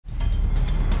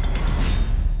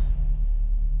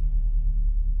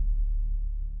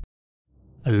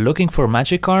Looking for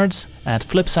magic cards? At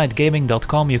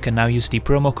flipsidegaming.com you can now use the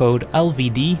promo code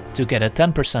LVD to get a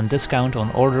 10% discount on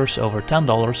orders over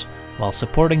 $10 while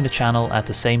supporting the channel at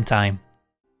the same time.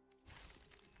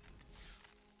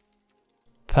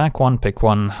 Pack 1, pick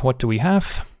 1. What do we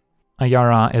have?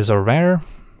 Ayara is a rare,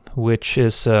 which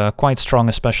is quite strong,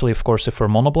 especially of course if we're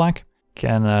mono black.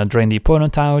 Can drain the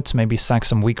opponent out, maybe sack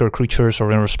some weaker creatures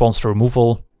or in response to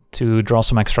removal to draw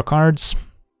some extra cards.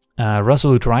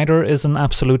 Resolute Rider is an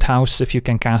absolute house if you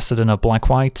can cast it in a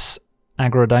black-white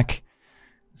aggro deck.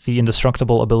 The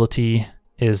indestructible ability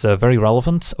is very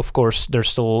relevant. Of course, there's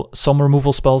still some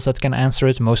removal spells that can answer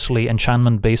it, mostly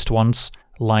enchantment-based ones,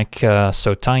 like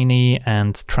So Tiny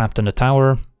and Trapped in the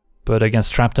Tower. But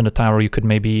against Trapped in the Tower, you could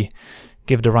maybe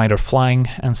give the Rider flying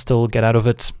and still get out of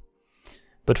it.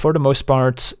 But for the most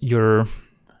part, you're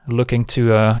looking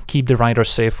to keep the Rider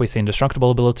safe with the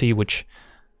indestructible ability, which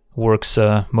works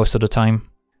most of the time.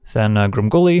 Then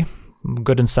Grumgully,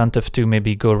 good incentive to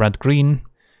maybe go red-green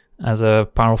as a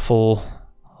powerful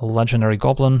legendary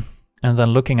goblin. And then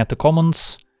looking at the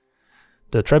commons,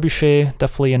 the Trebuchet,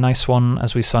 definitely a nice one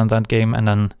as we saw in that game, and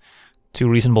then 2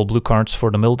 reasonable blue cards for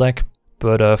the mill deck.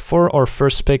 But for our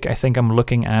first pick, I think I'm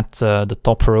looking at the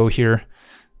top row here.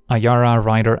 Ayara,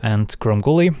 Rider, and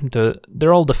Grumgully.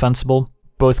 They're all defensible.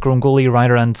 Both Grumgully,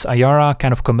 Rider, and Ayara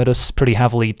kind of commit us pretty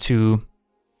heavily to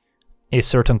a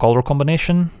certain color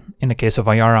combination. In the case of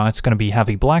Ayara, it's going to be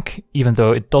heavy black, even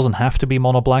though it doesn't have to be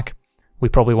mono black. We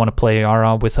probably want to play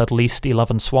Ayara with at least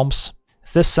 11 swamps.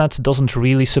 This set doesn't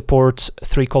really support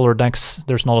 3-color decks.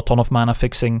 There's not a ton of mana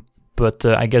fixing, but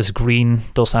I guess green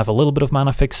does have a little bit of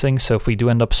mana fixing, so if we do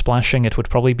end up splashing, it would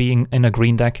probably be in a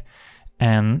green deck.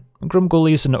 And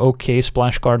Grumgully is an okay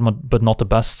splash card, but not the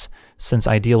best, since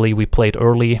ideally we play it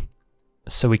early,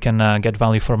 so we can get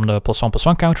value from the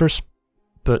 +1/+1 counters.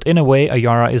 But in a way,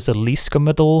 Ayara is the least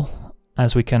committal,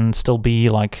 as we can still be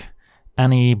like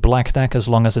any black deck as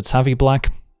long as it's heavy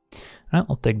black.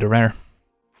 I'll take the rare.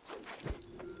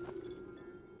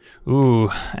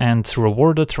 Ooh, and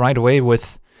rewarded right away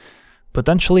with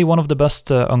potentially one of the best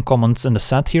uncommons in the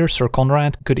set here. Sir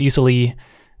Conrad could easily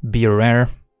be a rare.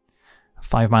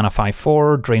 5 mana,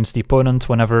 5/4, drains the opponent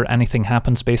whenever anything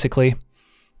happens basically.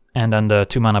 And then the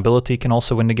 2 mana ability can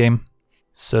also win the game.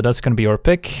 So that's going to be our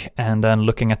pick, and then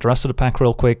looking at the rest of the pack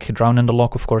real quick, Drown in the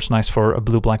Loch, of course, nice for a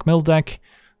blue-black mill deck.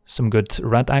 Some good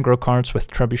red aggro cards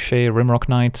with Trebuchet, Rimrock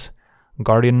Knight.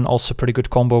 Guardian, also pretty good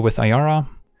combo with Ayara,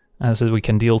 as we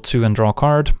can deal 2 and draw a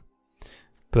card.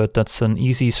 But that's an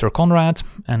easy Sir Conrad,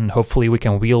 and hopefully we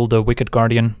can wield the Wicked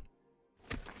Guardian.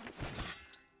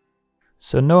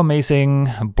 So no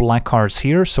amazing black cards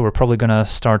here, so we're probably going to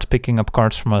start picking up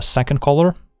cards from a second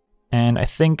color. And I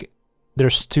think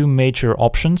there's 2 major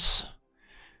options.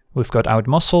 We've got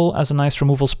Outmuscle as a nice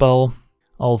removal spell,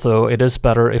 although it is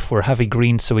better if we're heavy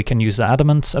green so we can use the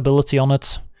Adamant ability on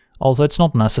it. Although it's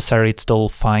not necessary, it's still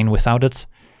fine without it.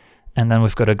 And then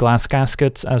we've got a Glass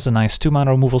Casket as a nice 2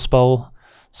 mana removal spell,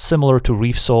 similar to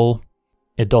Reef Soul.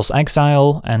 It does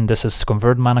exile, and this is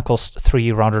convert mana cost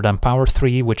 3 rather than power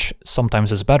 3, which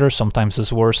sometimes is better, sometimes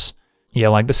is worse. Yeah,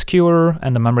 like the Skewer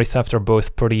and the Memory Theft are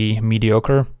both pretty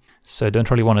mediocre. So I don't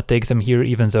really want to take them here,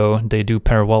 even though they do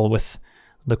pair well with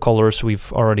the colors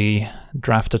we've already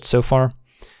drafted so far.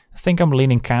 I think I'm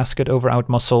leaning Casket over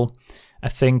Outmuscle. I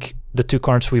think the 2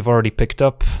 cards we've already picked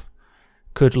up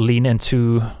could lean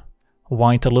into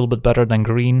white a little bit better than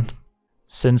green.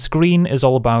 Since green is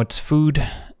all about food,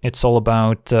 it's all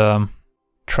about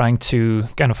trying to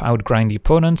kind of outgrind the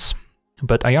opponents.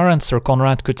 But Ayara and Sir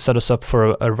Conrad could set us up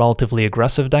for a relatively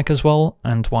aggressive deck as well,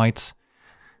 and white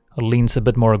leans a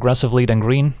bit more aggressively than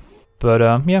green. But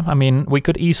yeah, I mean, we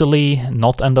could easily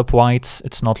not end up white.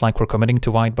 It's not like we're committing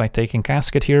to white by taking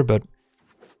Casket here, but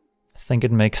I think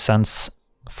it makes sense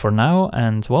for now.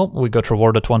 And well, we got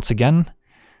rewarded once again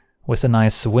with a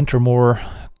nice Wintermoor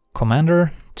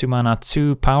Commander. 2 mana,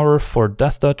 2 power for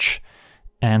Death Touch,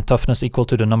 and toughness equal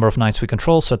to the number of knights we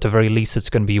control, so at the very least it's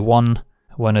going to be 1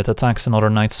 when it attacks another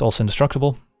knight's also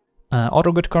indestructible.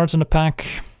 Other good cards in the pack.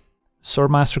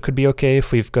 Swordmaster could be okay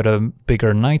if we've got a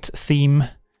bigger knight theme.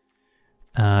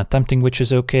 Tempting Witch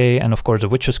is okay, and of course the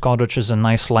Witch's Cottage is a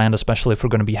nice land, especially if we're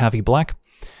going to be heavy black.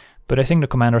 But I think the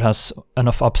commander has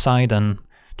enough upside and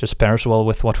just pairs well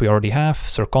with what we already have.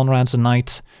 Sir Conrad's a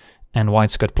knight, and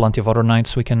white's got plenty of other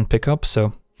knights we can pick up,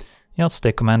 so yeah, let's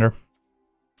take commander.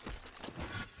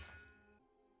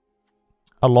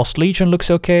 A Lost Legion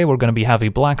looks okay. We're going to be heavy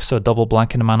black, so double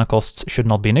black in the mana cost should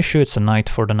not be an issue. It's a knight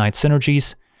for the knight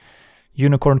synergies.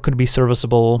 Unicorn could be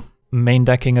serviceable. Main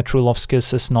decking a True Love's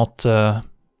Kiss is not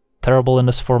terrible in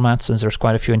this format, since there's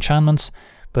quite a few enchantments.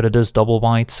 but it is double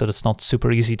white, so that's not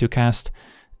super easy to cast.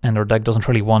 And our deck doesn't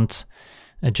really want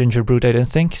a Ginger Brute, I don't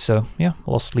think, so yeah,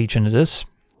 Lost Legion it is.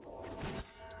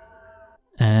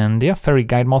 And yeah, Fairy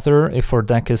Guidemother, if our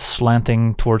deck is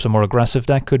slanting towards a more aggressive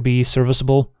deck, could be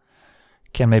serviceable.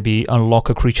 Can maybe unlock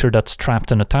a creature that's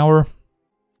trapped in a tower.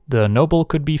 The Noble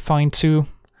could be fine too.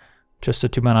 Just a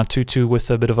 2-mana 2/2 with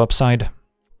a bit of upside.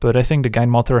 But I think the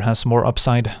Guidemother has more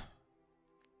upside.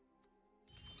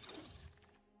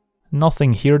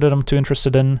 Nothing here that I'm too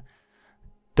interested in.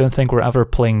 Don't think we're ever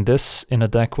playing this in a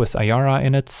deck with Ayara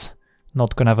in it.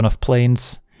 Not gonna have enough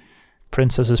planes.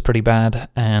 Princess is pretty bad,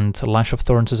 and Lash of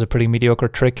Thorns is a pretty mediocre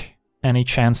trick. Any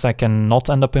chance I can not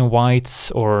end up in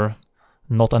white or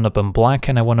not end up in black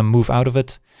and I want to move out of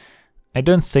it? I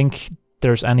don't think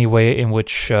there's any way in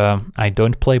which I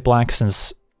don't play black,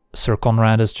 since Sir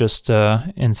Conrad is just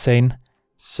insane.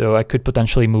 So I could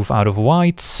potentially move out of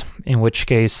white, in which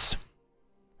case,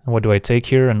 what do I take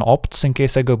here? An opts in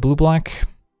case I go blue-black,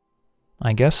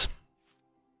 I guess.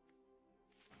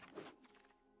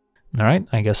 Alright,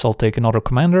 I guess I'll take another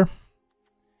commander.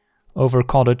 Over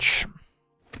Cottage.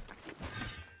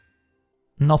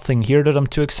 Nothing here that I'm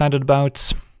too excited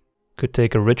about. Could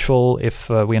take a Ritual if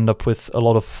we end up with a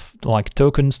lot of like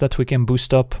tokens that we can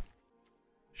boost up.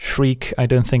 Shriek, I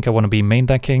don't think I want to be main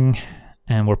decking,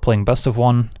 and we're playing best of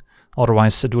 1.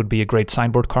 Otherwise it would be a great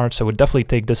sideboard card, so I would definitely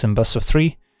take this in best of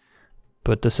 3.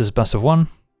 But this is best of 1.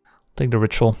 Take the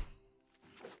Ritual.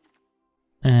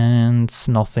 And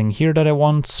nothing here that I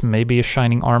want. Maybe a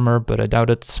Shining Armor, but I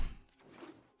doubt it.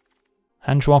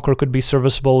 Hengewalker could be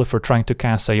serviceable if we're trying to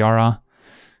cast Ayara.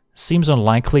 Seems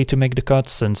unlikely to make the cut,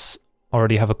 since I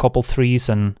already have a couple 3s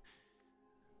and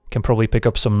can probably pick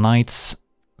up some Knights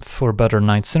for better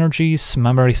Knight synergies.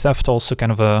 Memory Theft, also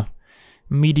kind of a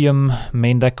medium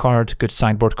main deck card, good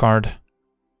sideboard card.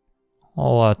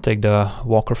 I'll take the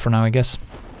Walker for now, I guess.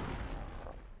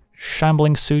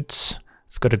 Shambling Suits.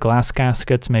 I've got a Glass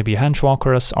Casket, maybe a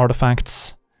Hengewalker as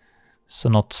artifacts, so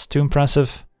not too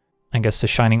impressive. I guess the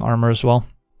Shining Armor as well.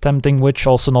 Tempting Witch,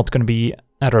 also not going to be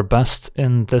at our best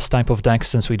in this type of deck,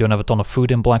 since we don't have a ton of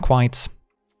food in black-white.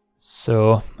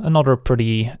 So another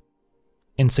pretty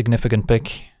insignificant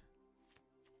pick.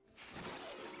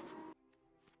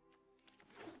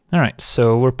 Alright,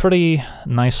 so we're pretty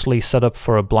nicely set up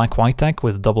for a black-white deck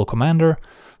with double commander.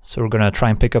 So we're going to try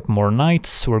and pick up more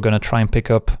Knights, we're going to try and pick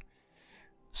up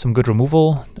some good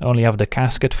removal. I only have the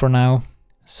Casket for now,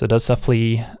 so that's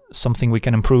definitely something we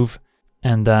can improve.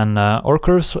 And then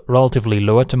Orcur's relatively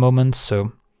low at the moment,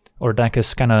 so our deck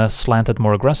is kind of slanted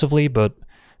more aggressively, but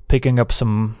picking up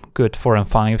some good 4 and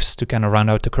 5s to kind of round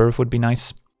out the curve would be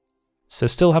nice. So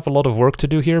still have a lot of work to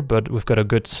do here, but we've got a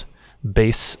good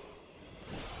base,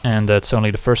 and it's only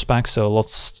the first pack, so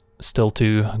lots still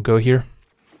to go here.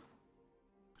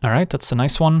 Alright, that's a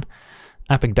nice one.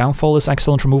 Epic Downfall is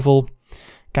excellent removal.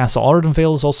 Castle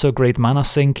Ardenvale is also a great mana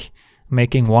sink,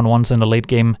 making 1/1s in the late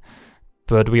game,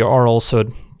 but we are also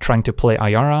trying to play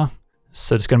Ayara,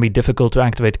 so it's going to be difficult to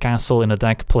activate Castle in a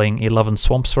deck playing 11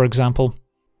 Swamps, for example.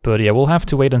 But yeah, we'll have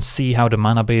to wait and see how the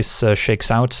mana base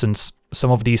shakes out, since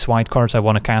some of these white cards I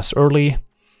want to cast early,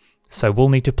 so I will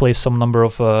need to play some number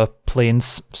of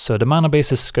planes, so the mana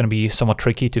base is going to be somewhat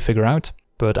tricky to figure out,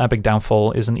 but Epic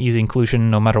Downfall is an easy inclusion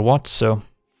no matter what, so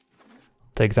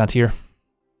take that here.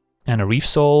 And a Reef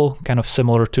Soul, kind of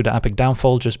similar to the Epic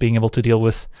Downfall, just being able to deal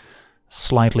with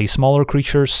slightly smaller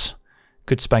creatures.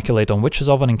 Could speculate on Witch's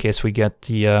Oven in case we get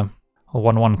the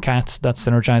 1/1 cat that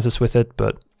synergizes with it,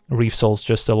 but Reef Soul's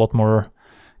just a lot more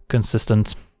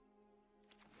consistent.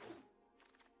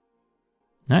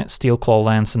 Alright, Steel Claw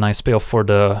lands, a nice payoff for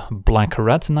the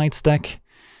Black-Red Knights deck.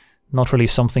 Not really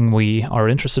something we are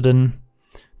interested in.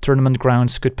 Tournament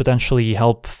Grounds could potentially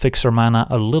help fix our mana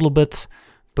a little bit,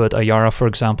 but Ayara, for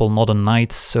example, not a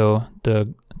Knight, so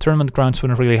the Tournament Grounds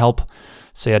wouldn't really help.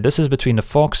 So yeah, this is between the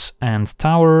Fox and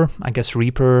Tower. I guess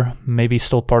Reaper maybe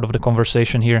still part of the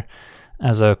conversation here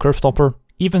as a Curve Topper.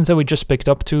 Even though we just picked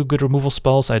up 2 good removal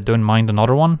spells, I don't mind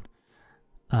another one.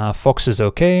 Fox is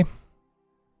okay,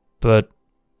 but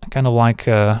I kind of like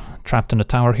Trapped in the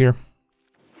Tower here.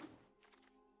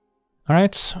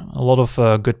 Alright, a lot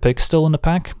of good picks still in the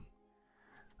pack.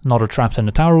 Another Trapped in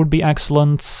the Tower would be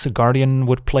excellent. Guardian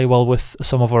would play well with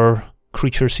some of our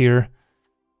creatures here.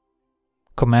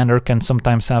 Commander can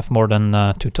sometimes have more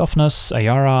than 2 toughness.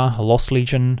 Ayara, Lost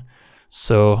Legion,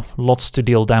 so lots to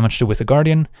deal damage to with the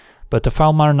Guardian. But the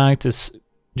Foulmire Knight is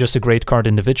just a great card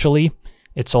individually.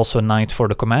 It's also a Knight for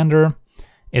the Commander.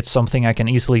 It's something I can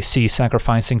easily see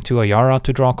sacrificing to Ayara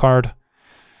to draw a card.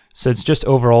 So it's just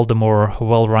overall the more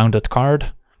well-rounded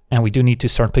card. And we do need to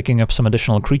start picking up some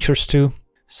additional creatures too.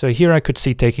 So here I could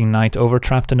see taking Knight over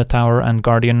Trapped in the Tower and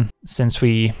Guardian, since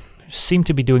we seem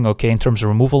to be doing okay in terms of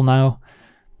removal now.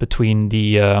 Between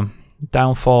the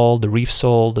Downfall, the Reef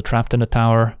Soul, the Trapped in the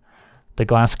Tower, the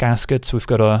Glass Caskets, we've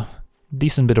got a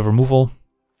decent bit of removal.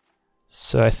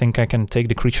 So I think I can take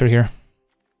the creature here.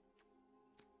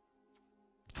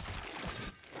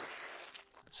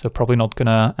 So probably not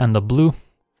gonna end up blue.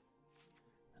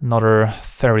 Another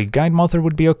Fairy Guide Mother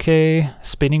would be okay.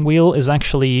 Spinning Wheel is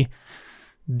actually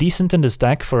decent in this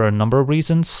deck for a number of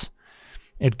reasons.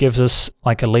 It gives us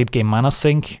like a late game mana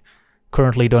sink.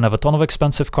 Currently don't have a ton of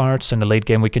expensive cards. In the late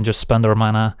game we can just spend our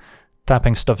mana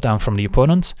tapping stuff down from the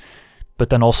opponent.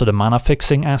 But then also the mana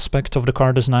fixing aspect of the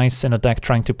card is nice in a deck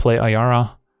trying to play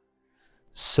Ayara.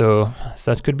 So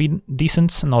that could be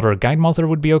decent. Another Guide Mother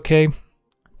would be okay.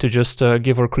 To just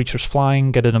give our creatures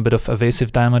flying, get in a bit of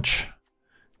evasive damage.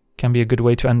 Can be a good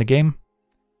way to end the game.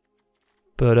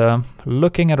 But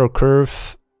looking at our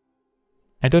curve,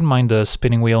 I don't mind the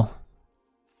Spinning Wheel.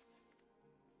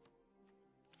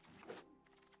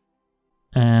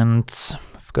 And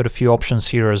I've got a few options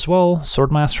here as well.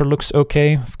 Swordmaster looks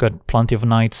okay. I've got plenty of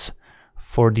Knights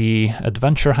for the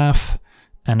adventure half,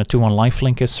 and a 2-1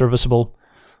 lifelink is serviceable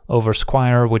over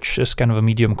Squire, which is kind of a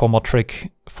medium combat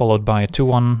trick, followed by a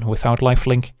 2-1 without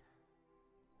lifelink.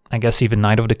 I guess even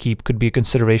Knight of the Keep could be a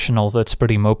consideration, although it's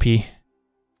pretty mopey.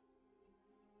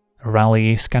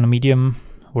 Rally is kind of medium.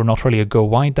 We're not really a go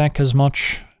wide deck as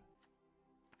much.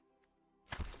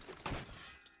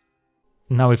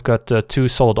 Now we've got two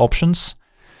solid options.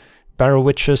 Barrow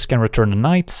Witches can return the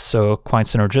Knight, so quite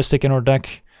synergistic in our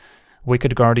deck.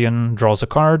 Wicked Guardian draws a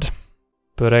card,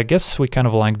 but I guess we kind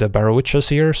of like the Barrow Witches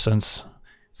here, since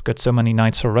we've got so many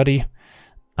Knights already.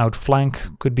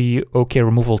 Outflank could be okay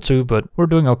removal too, but we're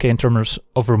doing okay in terms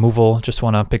of removal. Just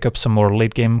want to pick up some more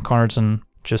late game cards and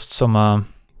just some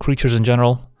creatures in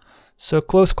general. So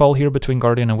close call here between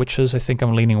Guardian and Witches. I think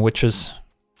I'm leaning Witches.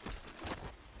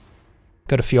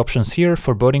 Got a few options here.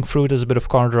 Foreboding Fruit as a bit of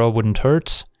card draw wouldn't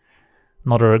hurt.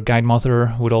 Another Guide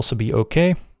Mother would also be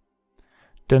okay.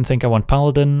 Don't think I want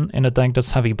Paladin in a deck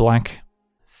that's heavy black.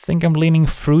 Think I'm leaning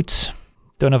Fruit.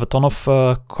 Don't have a ton of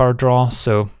card draw,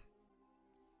 so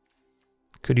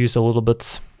could use a little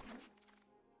bit.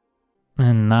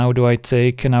 And now do I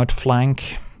take an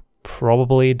outflank?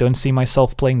 Probably. Don't see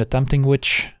myself playing the Tempting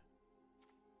Witch.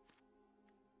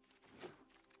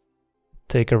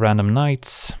 Take a random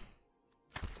Knight.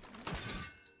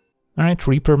 Alright,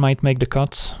 Reaper might make the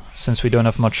cut, since we don't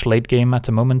have much late game at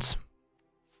the moment.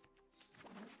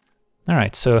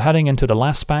 Alright, so heading into the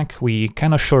last pack, we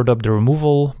kind of shored up the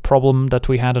removal problem that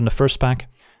we had in the first pack.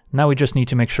 Now we just need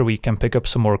to make sure we can pick up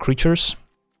some more creatures.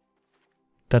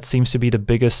 That seems to be the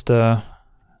biggest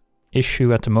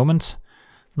issue at the moment.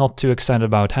 Not too excited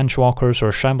about Henchwalkers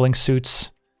or Shambling Suits.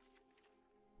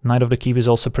 Knight of the Keep is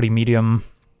also pretty medium,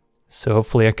 so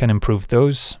hopefully I can improve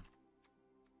those.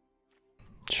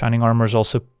 Shining Armor is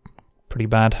also pretty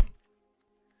bad.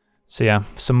 So yeah,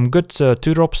 some good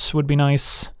 2-drops would be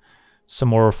nice. Some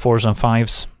more 4s and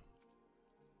 5s.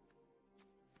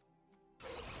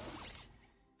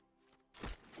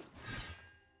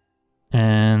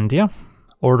 And yeah,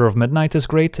 Order of Midnight is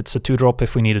great. It's a 2-drop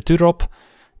if we need a 2-drop.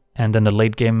 And then the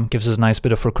late game gives us a nice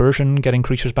bit of recursion, getting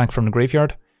creatures back from the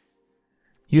graveyard.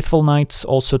 Youthful Knight,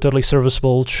 also totally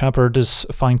serviceable. Shepherd is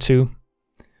fine too.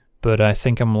 But I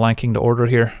think I'm liking the order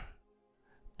here.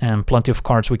 And plenty of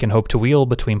cards we can hope to wheel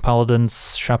between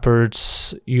Paladins,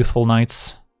 Shepherds, Youthful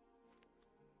Knights.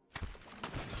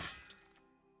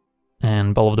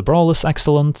 And Ball of the Brawl is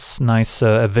excellent. Nice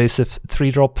evasive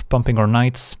 3-drop, pumping our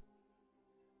Knights.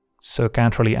 So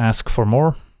can't really ask for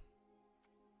more.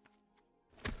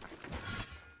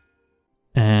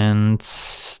 And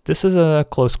this is a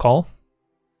close call.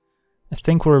 I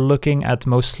think we're looking at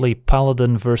mostly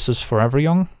Paladin versus Forever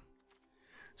Young.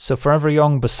 So Forever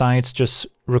Young, besides just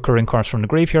recurring cards from the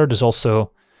graveyard, is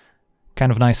also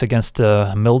kind of nice against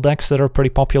mill decks that are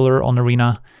pretty popular on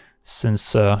Arena,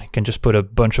 since you can just put a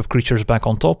bunch of creatures back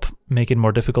on top, make it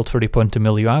more difficult for the opponent to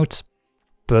mill you out.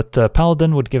 But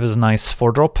Paladin would give us a nice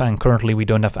 4-drop, and currently we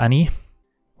don't have any.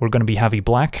 We're going to be heavy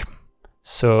black,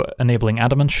 so enabling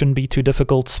Adamant shouldn't be too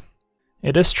difficult.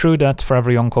 It is true that Forever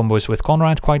Young combos with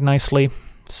Conrad quite nicely,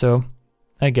 so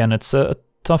again, it's a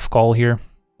tough call here.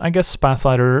 I guess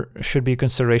Pathfighter should be a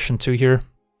consideration too here.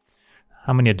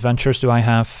 How many adventures do I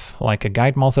have? Like a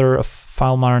Guide Mother, a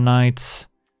Filemire Knight,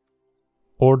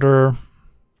 Order,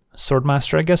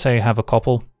 Swordmaster. I guess I have a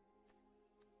couple.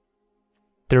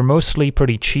 They're mostly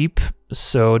pretty cheap,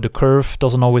 so the curve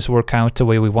doesn't always work out the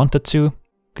way we want it to.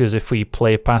 Because if we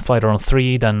play Pathfighter on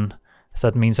 3, then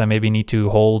that means I maybe need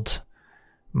to hold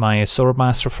my Sword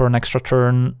Master for an extra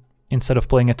turn instead of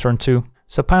playing it turn 2.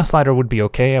 So Pathlighter would be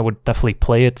okay, I would definitely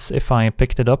play it if I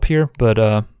picked it up here, but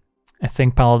I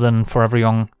think Paladin and Forever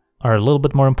Young are a little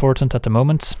bit more important at the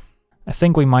moment. I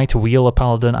think we might wheel a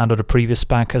Paladin out of the previous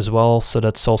pack as well, so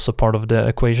that's also part of the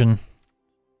equation.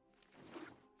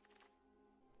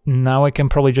 Now I can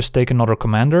probably just take another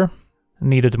commander.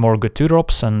 Needed more good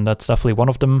 2-drops, and that's definitely one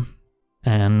of them.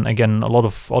 And again, a lot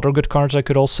of other good cards I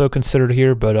could also consider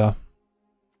here, but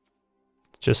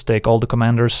just take all the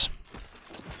commanders.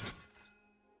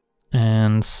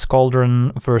 And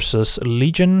Cauldron versus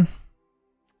Legion.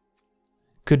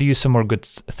 Could use some more good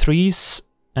 3s,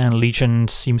 and Legion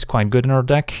seems quite good in our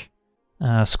deck.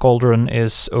 Cauldron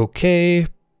is okay,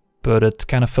 but it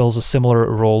kind of fills a similar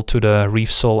role to the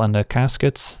Reef Soul and the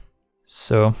Caskets.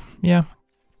 So yeah,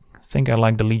 I think I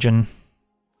like the Legion.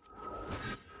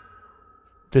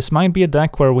 This might be a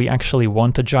deck where we actually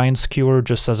want a Giant Skewer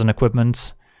just as an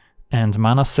equipment and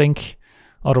mana sink.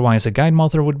 Otherwise a Guide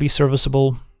Mother would be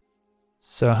serviceable.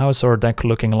 So how's our deck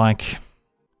looking like?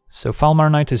 So Falmar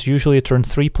Knight is usually a turn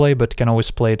 3 play, but can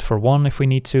always play it for 1 if we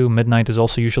need to. Midnight is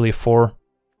also usually a 4.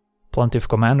 Plenty of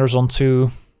commanders on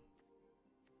 2.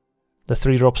 The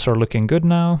 3-drops are looking good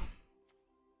now.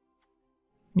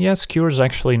 Yeah, Skewer is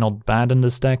actually not bad in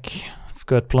this deck. I've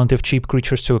got plenty of cheap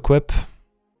creatures to equip.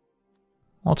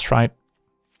 Let's try it.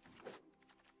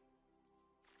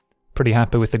 Pretty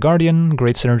happy with the Guardian.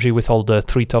 Great synergy with all the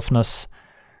 3 toughness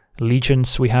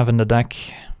legions we have in the deck.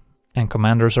 And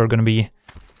commanders are going to be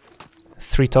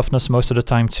 3 toughness most of the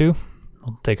time too.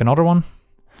 I'll take another one.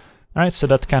 Alright, so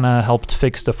that kind of helped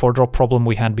fix the 4-drop problem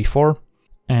we had before.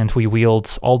 And we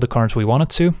wheeled all the cards we wanted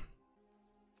to.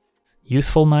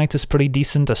 Youthful Knight is pretty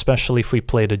decent, especially if we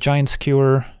play the Giant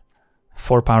Skewer.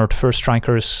 4-powered First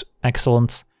Striker is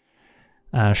excellent.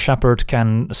 Shepherd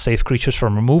can save creatures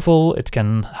from removal. It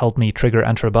can help me trigger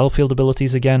enter a battlefield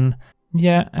abilities again.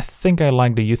 Yeah, I think I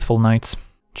like the Youthful Knight.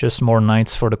 Just more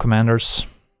knights for the commanders.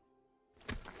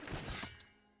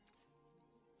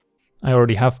 I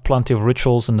already have plenty of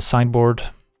rituals in the sideboard.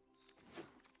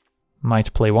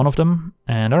 Might play one of them,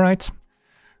 and alright.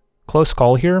 Close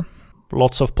call here.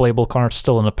 Lots of playable cards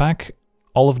still in the pack.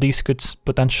 All of these could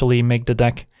potentially make the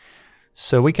deck.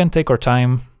 So we can take our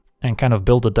time and kind of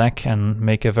build a deck and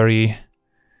make a very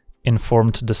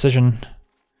informed decision.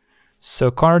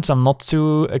 So cards I'm not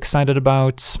too excited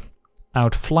about.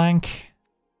 Outflank.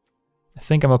 I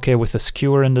think I'm okay with the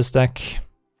Skewer in this deck.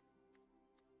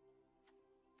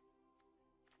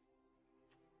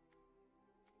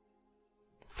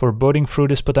 Foreboding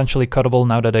Fruit is potentially cuttable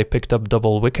now that I picked up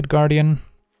double Wicked Guardian.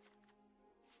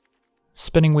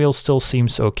 Spinning Wheel still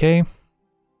seems okay.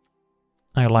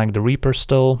 I like the Reaper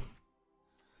still.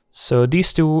 So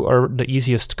these two are the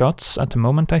easiest cuts at the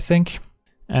moment, I think.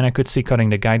 And I could see cutting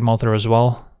the Guide Mother as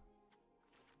well.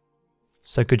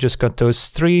 So I could just cut those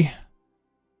 3.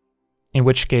 In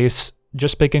which case,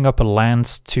 just picking up a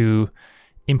land to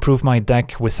improve my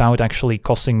deck without actually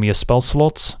costing me a spell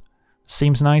slot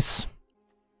seems nice.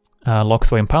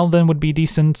 Locthwain Paladin would be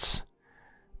decent.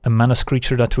 A Menace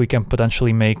creature that we can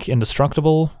potentially make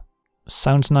indestructible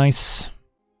sounds nice.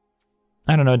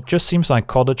 I don't know, it just seems like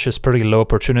Cottage is pretty low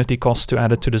opportunity cost to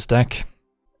add it to this deck.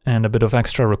 And a bit of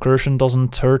extra recursion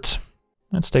doesn't hurt.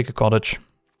 Let's take a Cottage.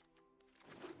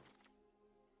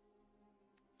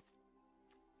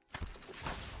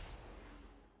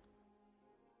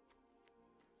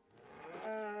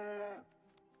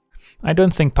 I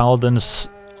don't think Paladin's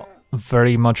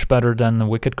very much better than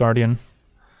Wicked Guardian.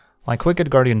 Like, Wicked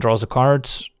Guardian draws a card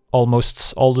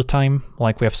almost all the time.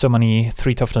 Like, we have so many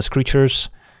 3 toughness creatures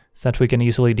that we can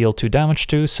easily deal 2 damage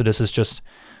to, so this is just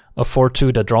a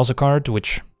 4-2 that draws a card,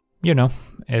 which, you know,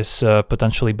 is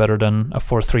potentially better than a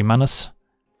 4-3 Menace.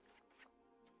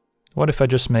 What if I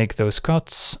just make those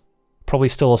cuts? Probably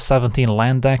still a 17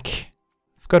 land deck.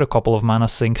 We've got a couple of mana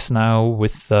sinks now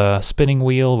with the Spinning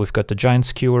Wheel, we've got the Giant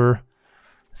Skewer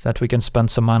that we can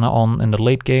spend some mana on in the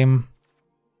late game.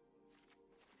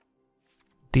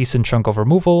 Decent chunk of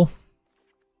removal.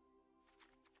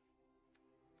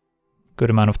 Good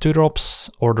amount of 2-drops.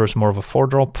 Order's more of a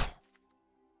 4-drop.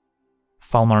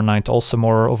 Falmar Knight also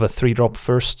more of a 3-drop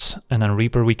first, and then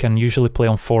Reaper we can usually play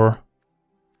on 4.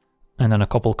 And then a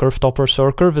couple curve toppers, so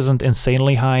our curve isn't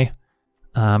insanely high,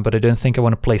 but I don't think I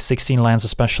want to play 16 lands,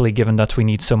 especially given that we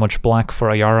need so much black for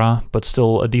Ayara, but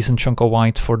still a decent chunk of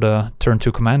white for the turn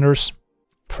 2 commanders.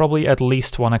 Probably at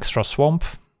least 1 extra swamp.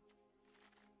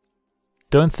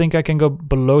 Don't think I can go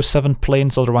below 7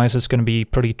 planes, otherwise it's going to be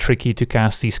pretty tricky to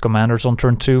cast these commanders on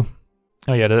turn 2.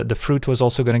 Oh yeah, the fruit was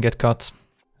also going to get cut.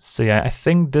 So yeah, I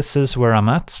think this is where I'm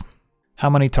at. How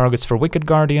many targets for Wicked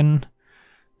Guardian?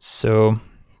 So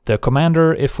The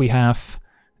commander, if we have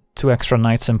 2 extra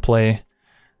knights in play,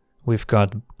 we've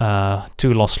got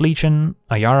 2 Lost Legion,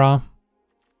 Ayara.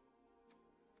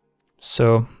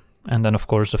 So, and then of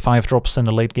course the 5 drops in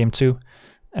the late game too.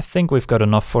 I think we've got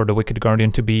enough for the Wicked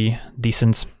Guardian to be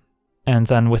decent. And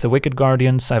then with the Wicked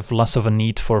Guardians, I have less of a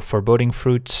need for Foreboding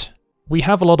Fruit. We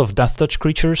have a lot of Death Touch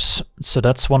creatures, so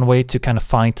that's one way to kind of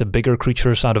fight the bigger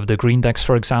creatures out of the green decks,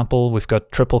 for example. We've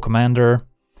got Triple Commander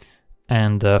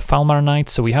and Falmar Knight,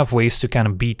 so we have ways to kind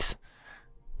of beat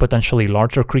potentially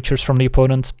larger creatures from the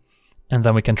opponent. And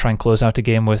then we can try and close out the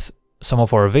game with some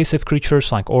of our evasive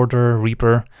creatures like Order,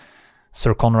 Reaper.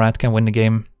 Sir Conrad can win the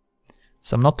game.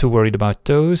 So I'm not too worried about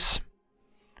those.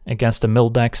 Against the mill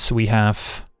decks, we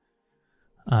have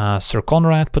Sir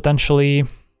Conrad potentially.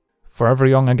 Forever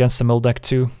Young against the mill deck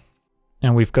too.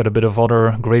 And we've got a bit of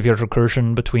other graveyard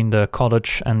recursion between the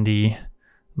Cottage and the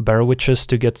Barrow Witches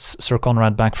to get Sir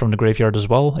Conrad back from the graveyard as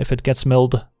well if it gets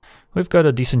milled. We've got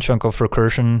a decent chunk of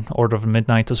recursion, Order of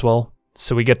Midnight as well.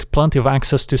 So we get plenty of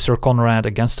access to Sir Conrad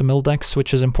against the mill decks,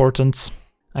 which is important.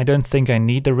 I don't think I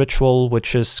need the Ritual,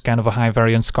 which is kind of a high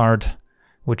variance card,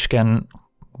 which can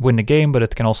win the game, but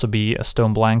it can also be a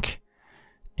stone blank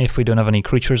if we don't have any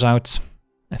creatures out.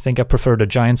 I think I prefer the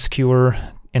Giant Skewer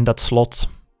in that slot.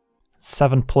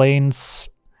 7 planes,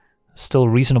 still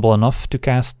reasonable enough to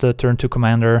cast the turn 2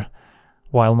 commander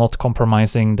while not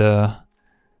compromising the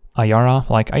Ayara.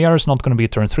 Like, Ayara's not going to be a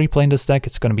turn 3 play in this deck,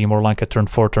 it's going to be more like a turn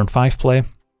 4, turn 5 play.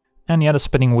 And yeah, the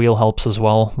Spinning Wheel helps as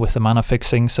well with the mana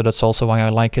fixing, so that's also why I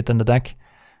like it in the deck.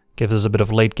 Gives us a bit of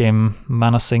late game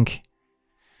mana sink,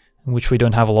 which we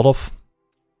don't have a lot of.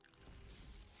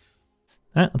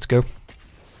 Let's go.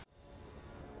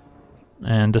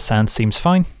 And the sand seems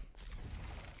fine.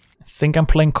 I think I'm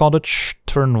playing Cottage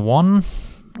turn 1,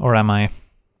 or am I?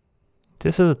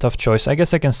 This is a tough choice. I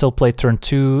guess I can still play turn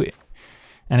 2,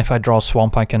 and if I draw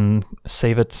Swamp I can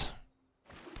save it.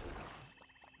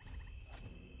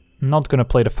 I'm not gonna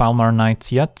play the Falmar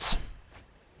Knight yet.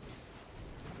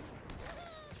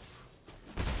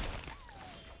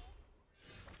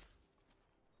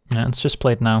 Yeah, let's just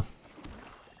play it now.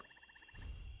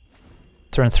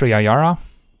 Turn 3 Ayara.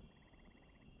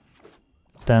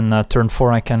 Then turn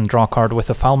 4 I can draw a card with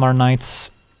the Falmar Knights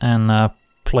and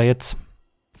play it.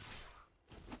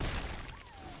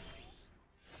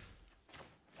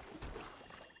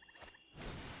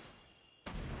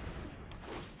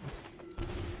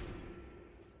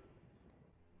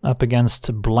 Up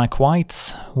against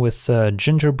Black-White with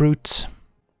Ginger Brute,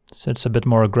 so it's a bit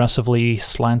more aggressively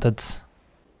slanted.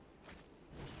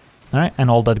 Alright, and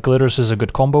All That Glitters is a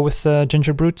good combo with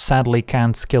Ginger Brute. Sadly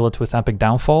can't kill it with Epic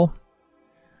Downfall,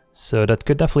 so that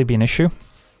could definitely be an issue.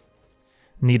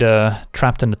 Need a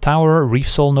Trapped in the Tower, Reef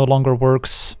Soul no longer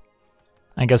works.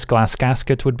 I guess Glass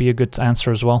Casket would be a good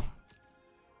answer as well.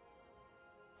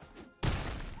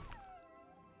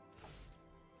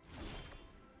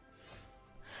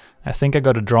 I think I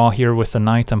got a draw here with the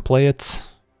Knight and play it.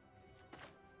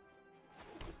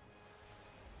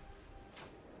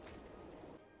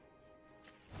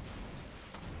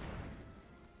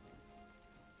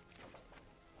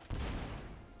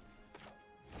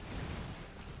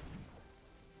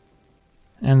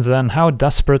 And then how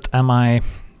desperate am I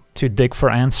to dig for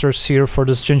answers here for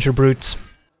this Ginger Brute?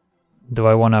 Do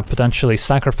I want to potentially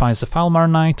sacrifice the Falmar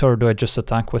Knight, or do I just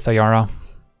attack with Ayara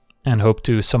and hope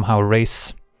to somehow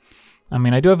race? I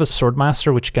mean, I do have a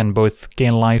Swordmaster which can both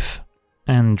gain life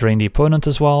and drain the opponent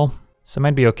as well, so I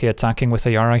might be okay attacking with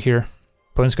Ayara here.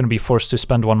 Opponent's going to be forced to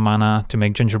spend 1 mana to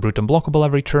make Ginger Brute unblockable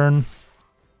every turn.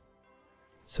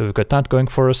 So we've got that going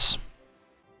for us.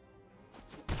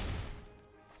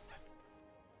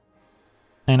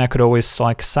 And I could always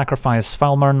like sacrifice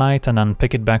Falmar Knight and then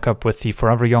pick it back up with the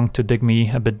Forever Young to dig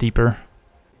me a bit deeper.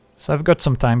 So I've got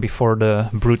some time before the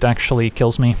Brute actually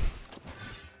kills me.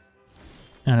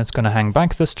 And it's gonna hang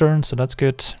back this turn, so that's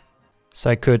good. So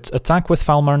I could attack with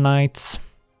Falmar Knight.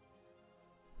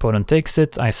 Opponent takes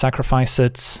it, I sacrifice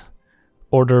it.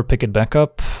 Order, pick it back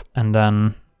up, and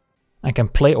then I can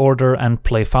play Order and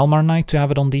play Falmar Knight to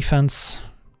have it on defense.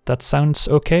 That sounds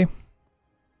okay.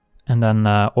 And then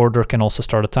Order can also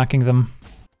start attacking them.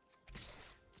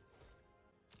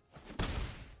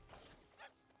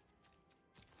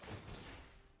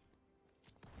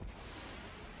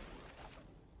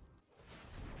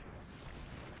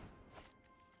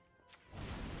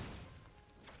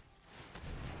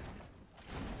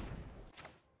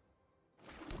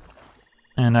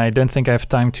 And I don't think I have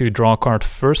time to draw a card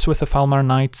first with the Falmar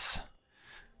Knights.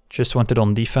 Just want it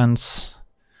on defense,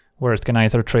 where it can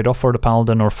either trade off for the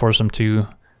Paladin or force him to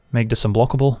make this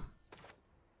unblockable.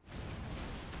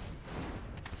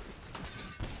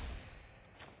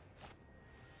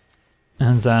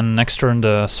 And then next turn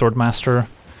the Swordmaster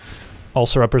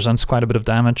also represents quite a bit of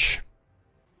damage.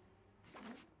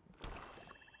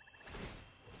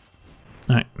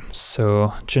 Alright,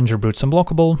 so Gingerbread's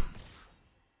unblockable.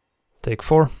 Take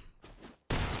 4.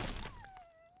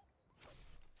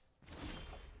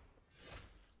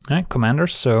 Alright,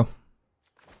 commanders, so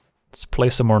let's play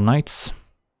some more knights.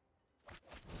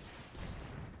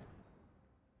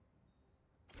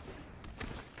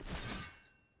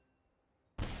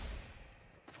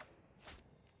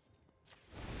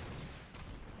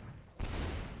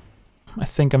 I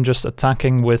think I'm just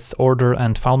attacking with Order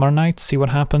and Falmar Knight, see what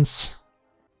happens.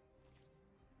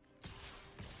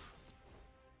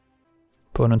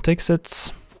 Opponent takes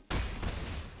it.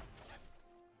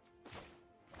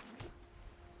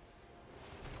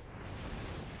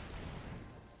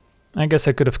 I guess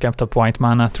I could have kept up white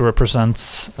mana to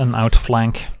represent an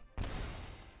outflank.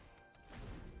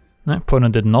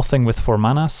 Opponent did nothing with 4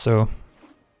 mana, so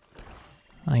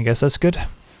I guess that's good.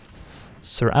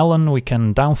 Sir Alan, we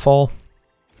can downfall.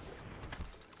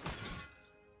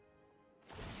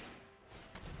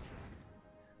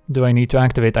 Do I need to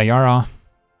activate Ayara?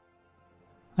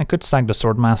 I could sack the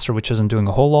Swordmaster, which isn't doing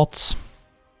a whole lot.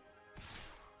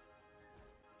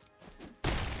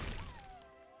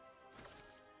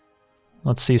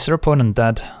 Let's see, is their opponent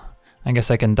dead? I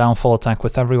guess I can downfall attack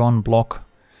with everyone, block.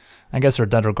 I guess they're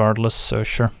dead regardless, so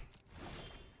sure.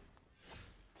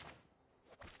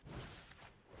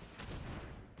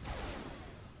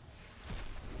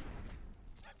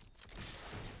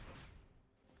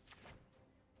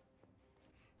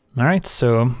 Alright,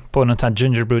 so opponent had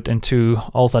Gingerbread into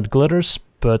All That Glitters,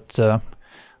 but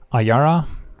Ayara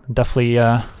definitely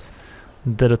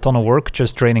did a ton of work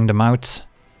just draining them out.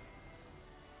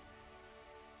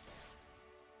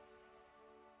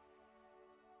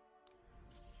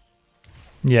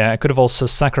 Yeah, I could have also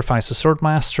sacrificed the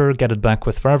Swordmaster, get it back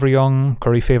with Forever Young,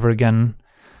 Curry Favor again.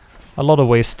 A lot of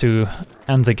ways to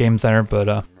end the game there,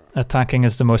 but attacking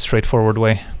is the most straightforward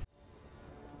way.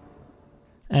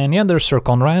 And yeah, there's Sir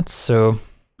Conrad, so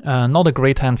not a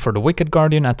great hand for the Wicked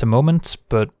Guardian at the moment,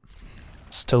 but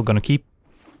still gonna keep.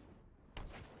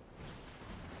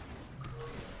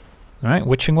 Alright,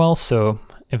 Witching Well, so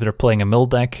if they're playing a mill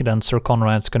deck, then Sir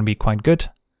Conrad's gonna be quite good.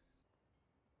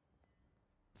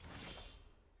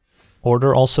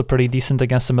 Order also pretty decent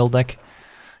against a mill deck.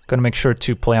 Gonna make sure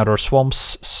to play out our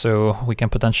swamps, so we can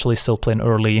potentially still play an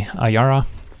early Ayara.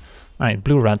 Alright,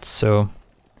 blue-red, so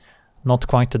not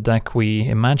quite the deck we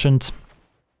imagined.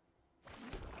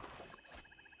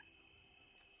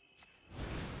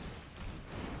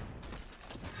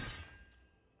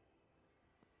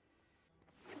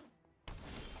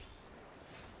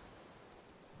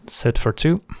 Sit for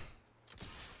 2.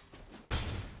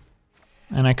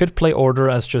 And I could play Order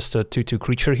as just a 2-2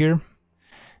 creature here.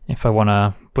 If I want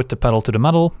to put the pedal to the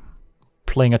metal,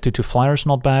 playing a 2-2 flyer is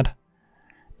not bad.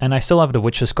 And I still have the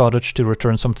Witch's Cottage to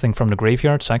return something from the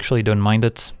graveyard, so I actually don't mind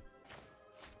it.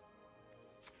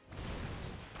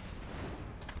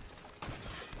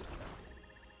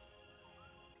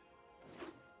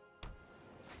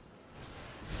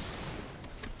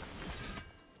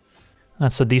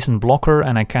 That's a decent blocker,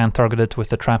 and I can't target it with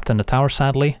the Trapped in the Tower,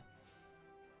 sadly.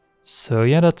 So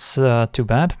yeah, that's too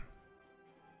bad.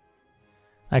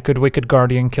 I could Wicked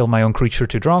Guardian, kill my own creature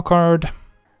to draw a card.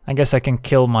 I guess I can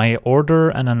kill my Order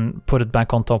and then put it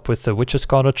back on top with the Witch's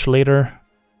Cottage later.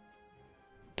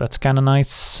 That's kinda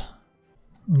nice.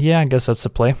 Yeah, I guess that's the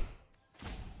play.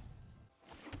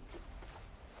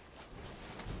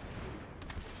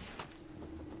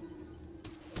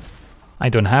 I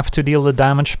don't have to deal the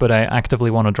damage, but I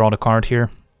actively want to draw the card here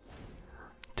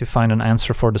to find an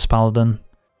answer for this Paladin.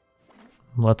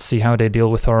 Let's see how they deal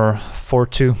with our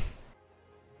 4-2.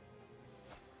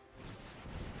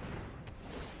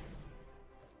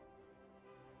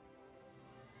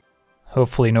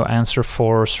 Hopefully no answer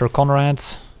for Sir Conrad.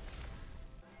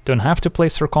 Don't have to play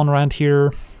Sir Conrad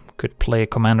here. Could play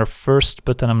Commander first,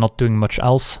 but then I'm not doing much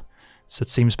else. So it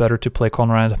seems better to play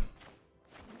Conrad.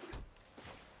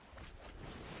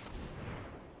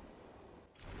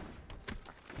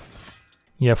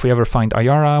 Yeah, if we ever find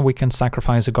Ayara, we can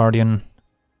sacrifice a Guardian.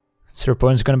 So your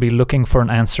opponent's going to be looking for an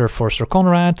answer for Sir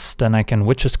Conrad, then I can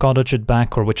Witch's Cottage it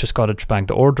back, or Witch's Cottage back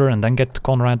the Order, and then get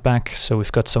Conrad back. So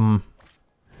we've got some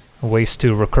ways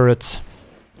to recur it.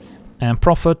 And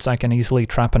Prophet, I can easily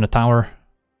trap in a tower.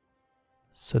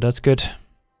 So that's good.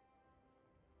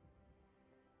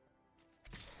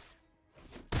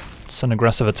 It's an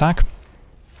aggressive attack.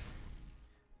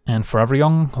 And Forever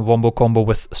Young, a wombo combo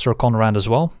with Sir Conrad as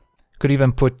well. Could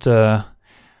even put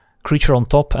creature on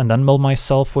top and then mill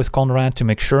myself with Conrad to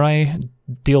make sure I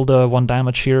deal the 1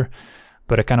 damage here.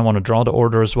 but I kind of want to draw the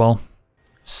order as well.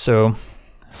 So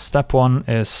step 1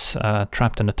 is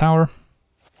trapped in the tower.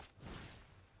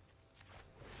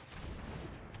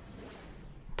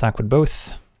 Attack with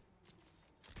both.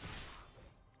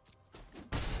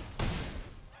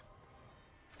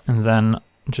 And then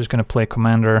I'm just going to play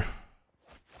commander.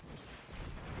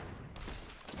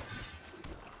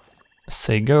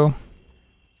 Say go.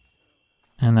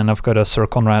 And then I've got a Sir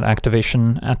Conrad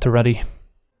activation at the ready.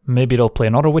 Maybe they'll play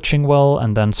another Witching Well,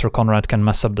 and then Sir Conrad can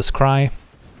mess up the scry.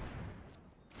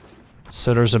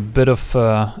 So there's a bit of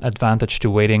advantage to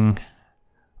waiting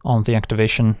on the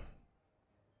activation.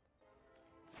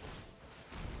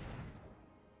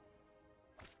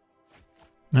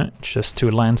 Just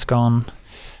 2 lands gone.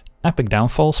 Epic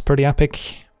Downfall's pretty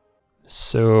epic.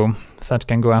 So that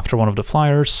can go after one of the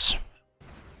flyers.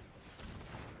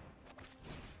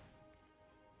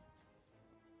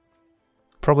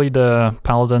 Probably the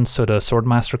Paladin, so the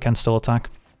Swordmaster can still attack.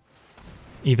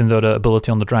 Even though the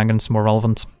ability on the dragon's more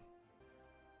relevant.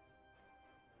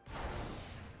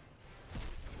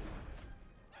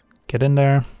 Get in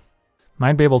there.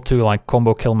 Might be able to like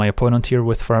combo kill my opponent here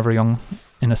with Forever Young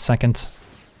in a second.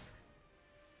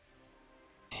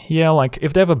 Yeah, like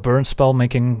if they have a burn spell,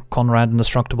 making Conrad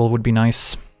indestructible would be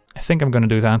nice. I think I'm gonna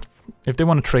do that. If they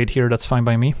want to trade here, that's fine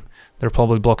by me. They're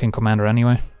probably blocking commander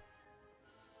anyway.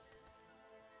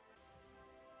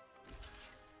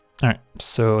 Alright,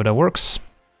 so that works.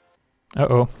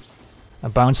 Uh-oh. A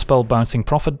bounce spell bouncing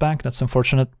Prophet back, that's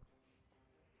unfortunate.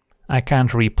 I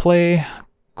can't replay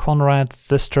Conrad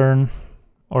this turn,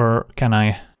 or can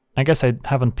I? I guess I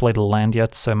haven't played a land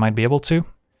yet, so I might be able to.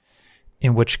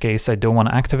 In which case I don't want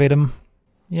to activate him.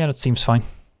 Yeah, that seems fine.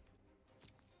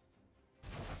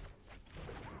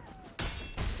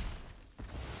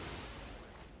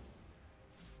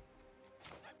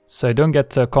 So I don't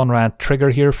get Conrad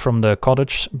trigger here from the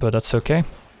cottage, but that's okay.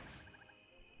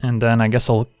 And then I guess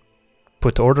I'll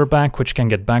put order back, which can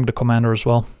get back the commander as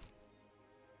well.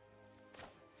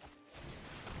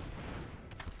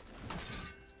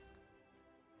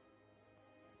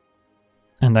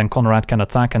 And then Conrad can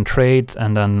attack and trade,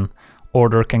 and then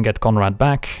order can get Conrad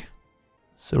back.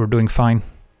 So we're doing fine.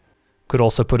 Could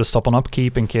also put a stop on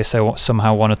upkeep in case I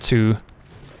somehow wanted to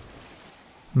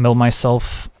mill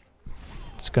myself.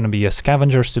 It's going to be a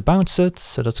Scavengers to bounce it,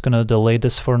 so that's going to delay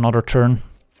this for another turn.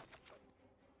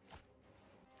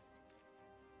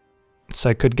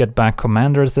 So I could get back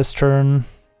commanders this turn.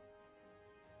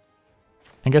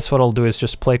 I guess what I'll do is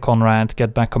just play Conrad,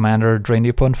 get back commander, drain the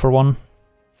opponent for 1.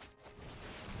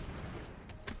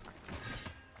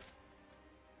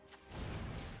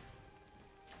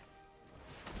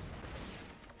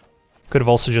 Could have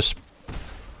also just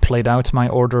played out my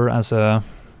order as a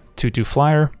 2/2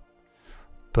 flyer,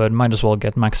 but might as well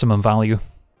get maximum value.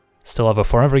 Still have a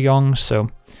Forever Young, so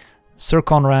Sir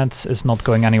Conrad is not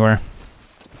going anywhere.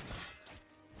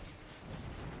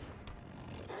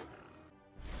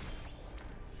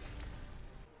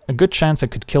 A good chance I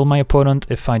could kill my opponent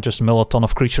if I just mill a ton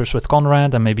of creatures with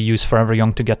Conrad and maybe use Forever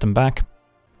Young to get them back.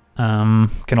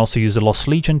 Can also use the Lost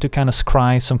Legion to kind of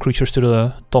scry some creatures to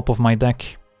the top of my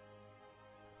deck.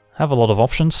 Have a lot of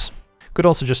options. Could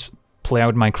also just play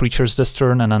out my creatures this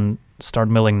turn and then start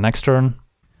milling next turn.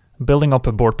 Building up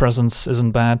a board presence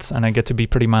isn't bad, and I get to be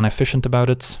pretty mana efficient about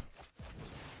it.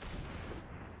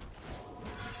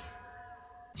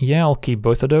 Yeah, I'll keep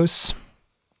both of those.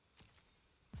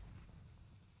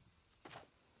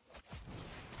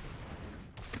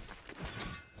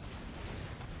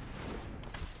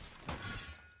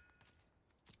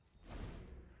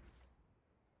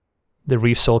 The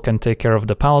Reef Soul can take care of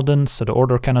the Paladin, so the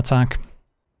Order can attack.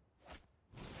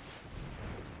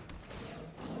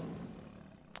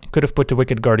 Could have put the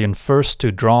Wicked Guardian first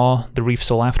to draw the Reef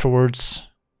Soul afterwards,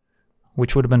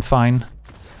 which would have been fine.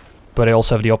 But I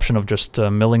also have the option of just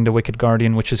milling the Wicked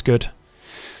Guardian, which is good.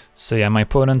 So yeah, my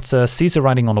opponent sees the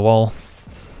writing on the wall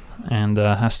and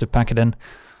has to pack it in.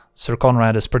 Sir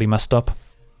Conrad is pretty messed up,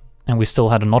 and we still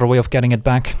had another way of getting it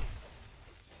back.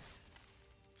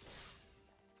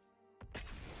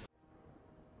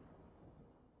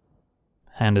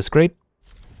 Hand is great.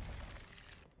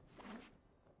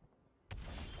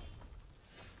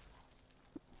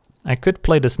 I could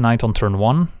play this knight on turn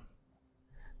 1,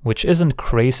 which isn't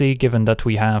crazy given that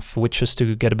we have witches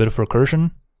to get a bit of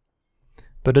recursion.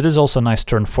 But it is also a nice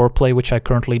turn 4 play, which I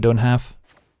currently don't have.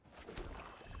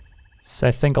 So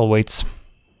I think I'll wait.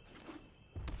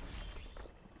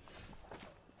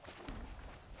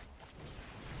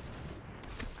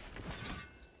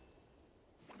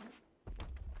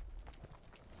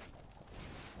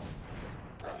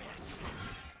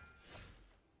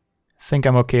 think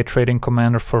I'm okay trading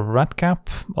Commander for Red Cap,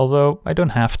 although I don't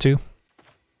have to.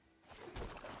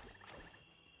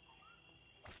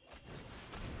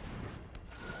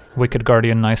 Wicked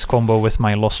Guardian, nice combo with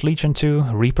my Lost Legion too.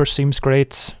 Reaper seems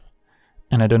great,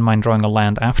 and I don't mind drawing a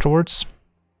land afterwards.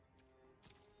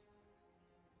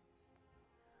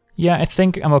 Yeah, I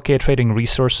think I'm okay trading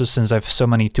resources since I have so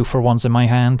many 2-for-1s in my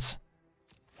hand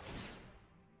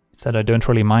that I don't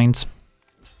really mind.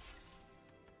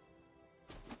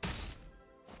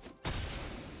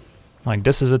 Like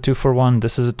this is a 2-for-1,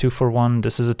 this is a 2-for-1,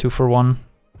 this is a 2-for-1,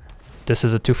 this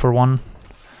is a 2-for-1.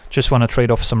 Just want to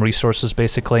trade off some resources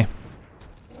basically.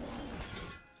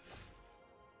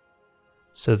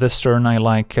 So this turn I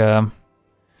like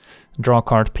draw a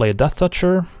card, play a Death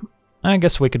Toucher. I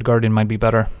guess Wicked Guardian might be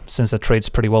better, since that trades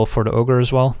pretty well for the Ogre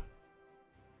as well.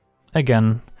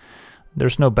 Again,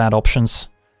 there's no bad options.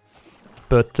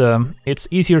 But it's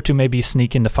easier to maybe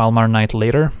sneak in the Falmar Knight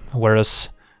later, whereas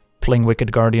playing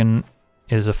Wicked Guardian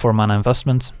is a 4-mana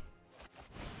investment.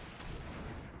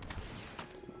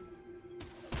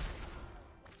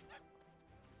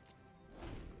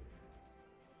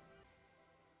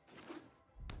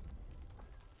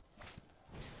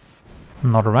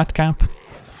 Not a Red Cap.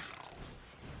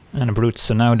 And a Brute,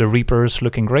 so now the Reaper's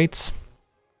looking great.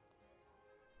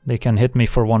 They can hit me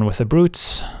for 1 with a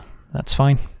Brute, that's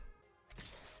fine.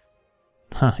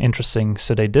 Huh, interesting,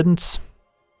 so they didn't.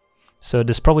 So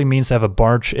this probably means I have a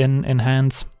Barge in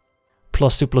hand.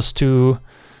 +2/+2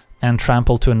 and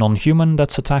trample to a non-human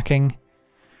that's attacking.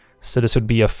 So this would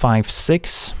be a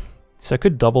 5/6. So I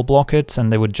could double block it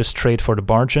and they would just trade for the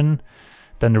Barge in.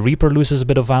 Then the Reaper loses a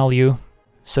bit of value.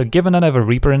 So given that I have a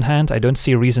Reaper in hand, I don't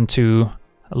see a reason to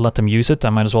let them use it. I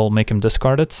might as well make him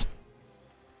discard it.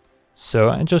 So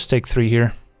I just take 3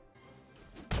 here.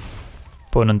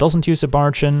 Opponent doesn't use a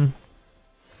Barge in,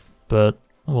 but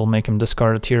we'll make him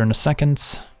discard it here in a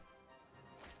second.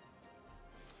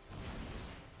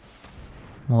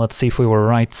 Well, let's see if we were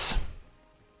right.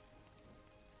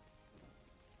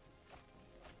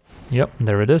 Yep,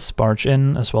 there it is. Barge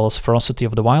in, as well as Ferocity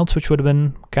of the Wilds, which would have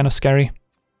been kind of scary.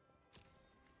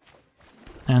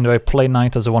 And do I play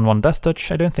Knight as a 1/1 Death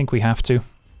Touch? I don't think we have to.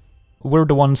 We're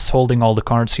the ones holding all the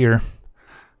cards here,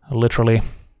 literally.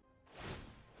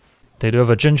 They do have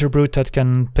a Ginger Brute that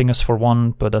can ping us for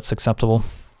 1, but that's acceptable.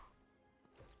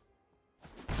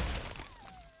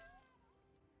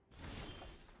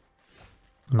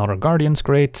 Another Guardian's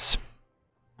great.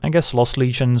 I guess Lost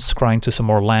Legion, scrying to some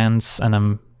more lands, and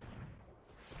I'm...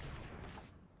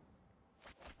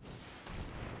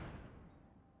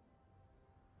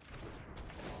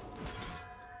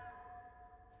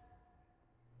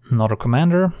 Not a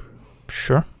commander,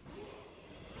 sure.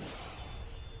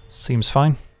 Seems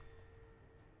fine.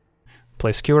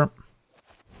 Play Skewer.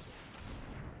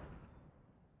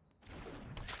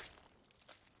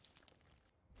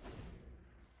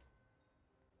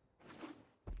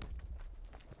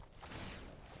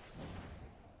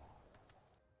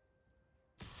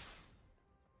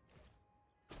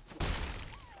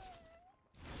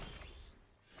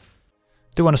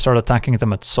 Do want to start attacking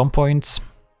them at some point.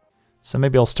 So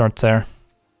maybe I'll start there.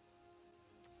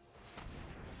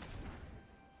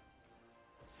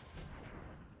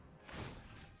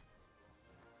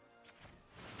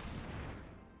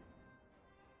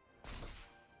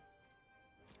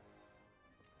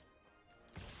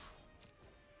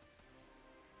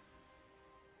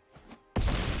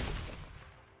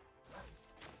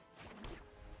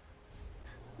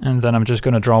 And then I'm just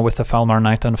going to draw with the Falmar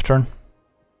Knight end of turn.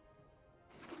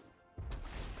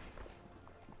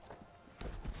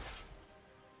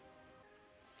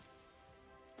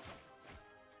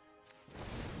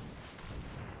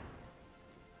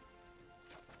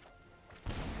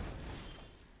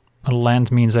 A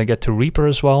land means I get to Reaper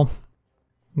as well.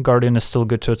 Guardian is still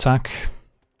good to attack.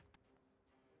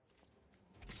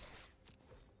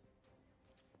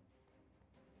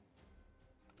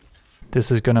 This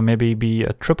is gonna maybe be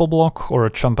a triple block or a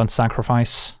chump and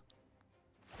sacrifice.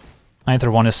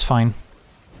 Either one is fine.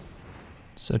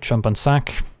 So chump and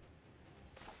sack.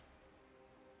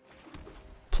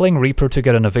 Playing Reaper to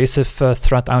get an evasive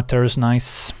threat out there is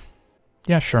nice.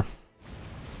 Yeah, sure.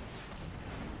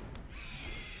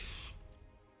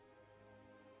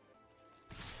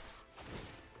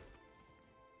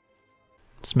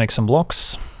 Let's make some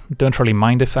blocks. Don't really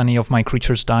mind if any of my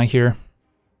creatures die here.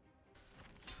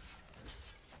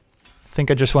 I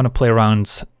think I just want to play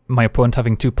around my opponent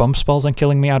having 2 pump spells and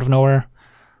killing me out of nowhere.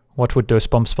 What would those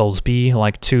pump spells be?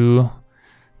 Like 2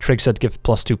 tricks that give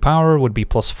 +2 power would be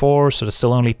 +4, so there's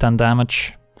still only 10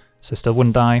 damage. So I still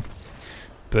wouldn't die.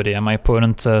 But yeah, my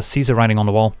opponent sees the writing on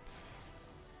the wall.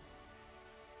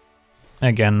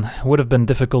 Again, would have been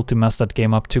difficult to mess that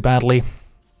game up too badly.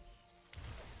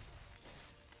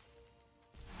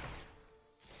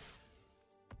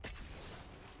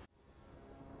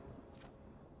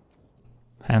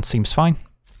 Hand seems fine.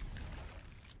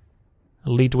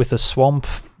 Lead with a swamp.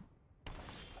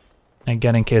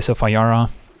 Again in case of Ayara.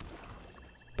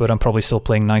 But I'm probably still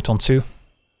playing knight on 2.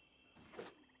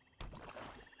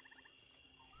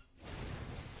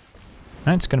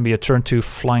 And it's gonna be a turn 2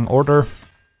 flying order.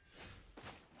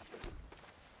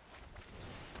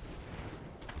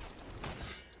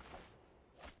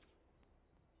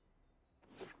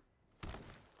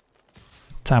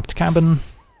 Tapped cabin.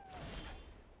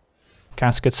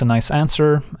 Casket's a nice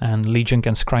answer, and Legion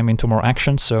can scry me into more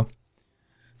action, so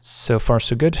far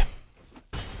so good.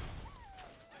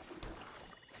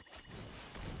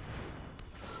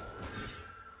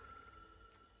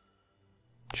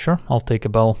 Sure, I'll take a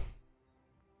bell.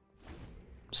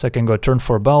 So I can go turn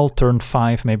 4 bell, turn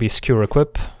 5 maybe skewer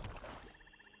equip.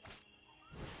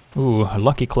 Ooh, a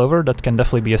Lucky Clover, that can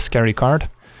definitely be a scary card.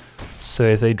 So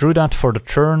if they drew that for the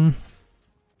turn,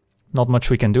 not much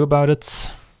we can do about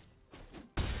it.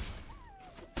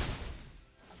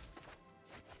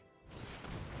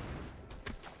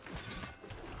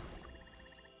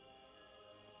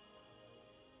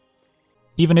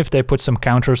 Even if they put some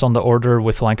counters on the order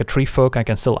with like a Tree Folk, I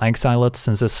can still exile it,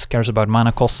 since this cares about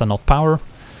mana costs and not power.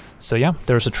 So yeah,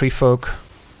 there's a Tree Folk.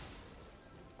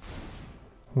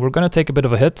 We're gonna take a bit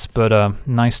of a hit, but a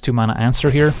nice 2 mana answer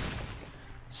here.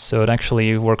 So it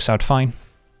actually works out fine.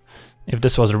 If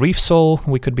this was a Reef Soul,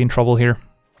 we could be in trouble here.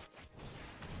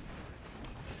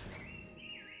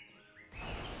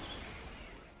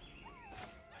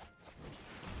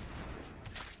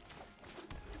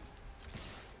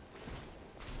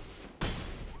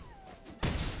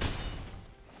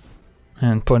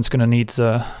 And opponent's gonna need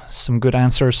some good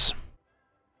answers.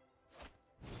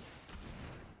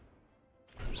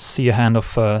 See a hand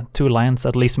of 2 lands,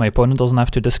 at least my opponent doesn't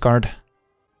have to discard.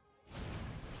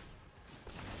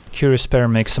 Curious Pair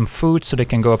makes some food so they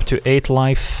can go up to 8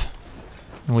 life,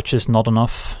 which is not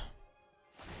enough.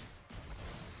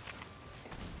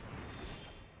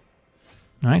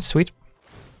 Alright, sweet.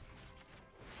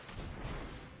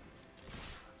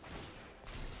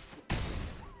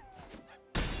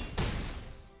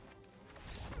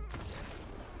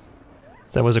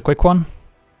 That was a quick one.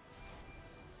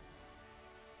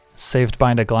 Saved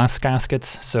by the glass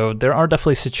caskets. So there are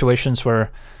definitely situations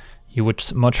where you would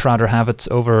much rather have it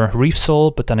over Reef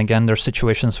Soul, but then again there's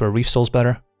situations where Reef Soul's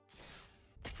better.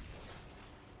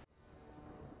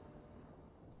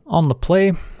 On the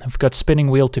play, I've got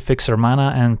Spinning Wheel to fix our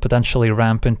mana and potentially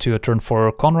ramp into a turn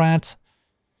 4 Conrad.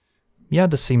 Yeah,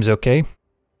 this seems okay.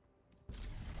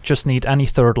 Just need any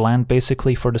 3rd land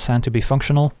basically for this hand to be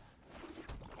functional.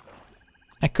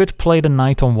 I could play the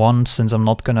knight on 1 since I'm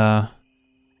not gonna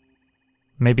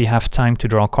maybe have time to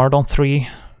draw a card on 3,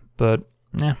 but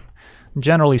yeah,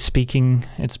 generally speaking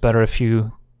it's better if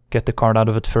you get the card out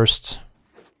of it first.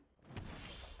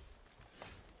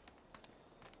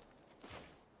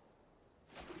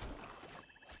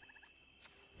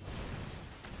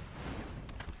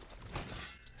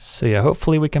 So yeah,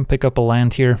 hopefully we can pick up a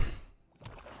land here.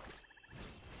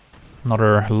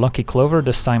 Another Lucky Clover,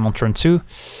 this time on turn 2.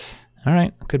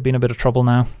 Alright, could be in a bit of trouble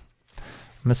now.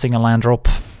 Missing a land drop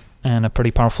and a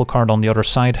pretty powerful card on the other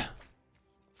side.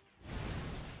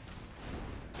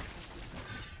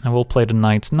 I will play the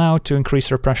knight now to increase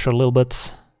their pressure a little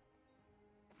bit.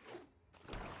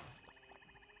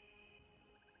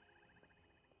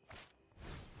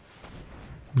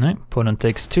 Alright, opponent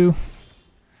takes 2.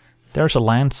 There's a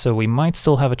land, so we might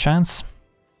still have a chance.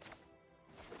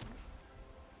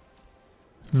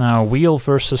 Now, Wheel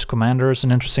versus Commander is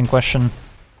an interesting question.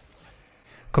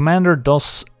 Commander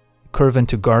does curve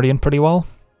into Guardian pretty well,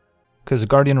 because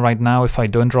Guardian right now, if I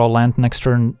don't draw land next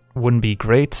turn, wouldn't be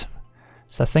great.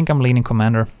 So I think I'm leaning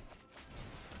Commander.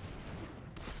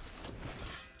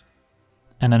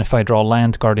 And then if I draw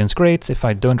land, Guardian's great. If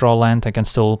I don't draw land, I can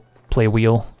still play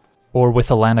Wheel. Or with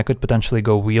a land, I could potentially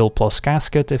go Wheel plus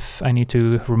Casket if I need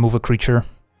to remove a creature.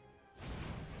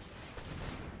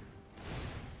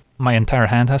 My entire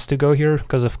hand has to go here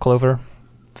because of Clover.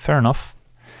 Fair enough.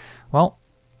 Well,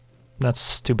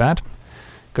 that's too bad.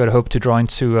 Gotta hope to draw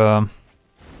into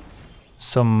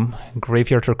some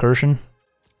graveyard recursion.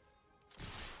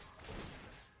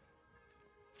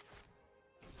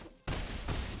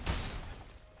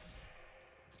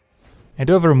 I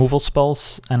do have removal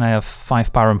spells and I have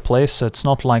 5 power in place, so it's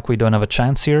not like we don't have a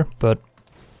chance here, but...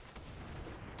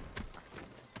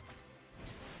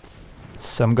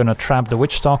 So I'm gonna trap the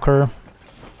Witch Stalker.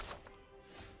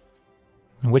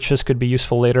 Witches could be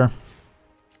useful later.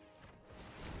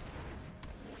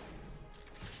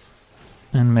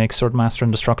 and make Swordmaster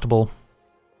indestructible.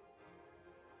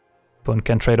 Opponent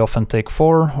can trade off and take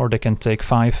 4, or they can take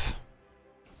 5.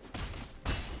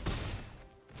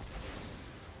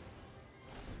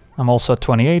 I'm also at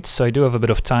 28, so I do have a bit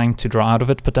of time to draw out of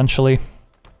it, potentially.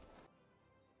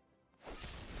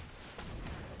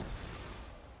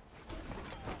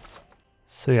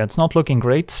 So yeah, it's not looking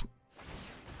great.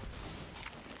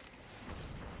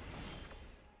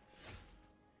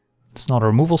 It's not a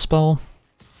removal spell.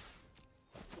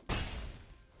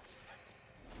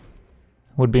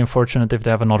 Would be unfortunate if they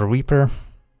have another Reaper.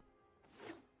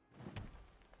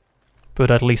 But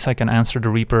at least I can answer the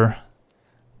Reaper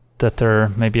that they're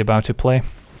maybe about to play.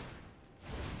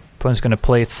 Opponent's gonna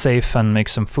play it safe and make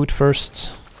some food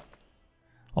first.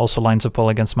 Also lines up well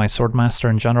against my Swordmaster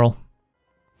in general.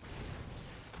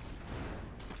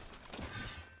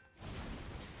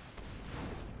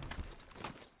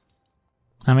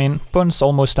 I mean, opponent's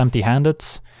almost empty-handed.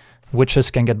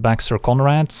 Witches can get back Sir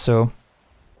Conrad, so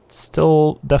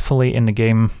still definitely in the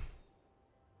game.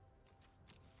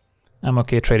 I'm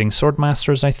okay trading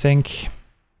Swordmasters, I think.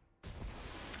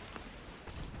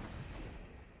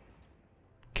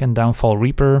 Can downfall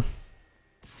Reaper.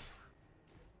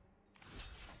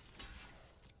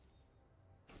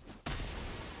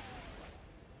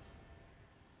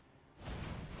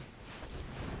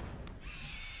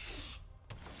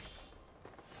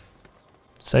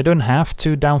 So I don't have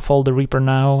to downfall the Reaper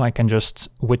now, I can just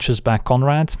Witches back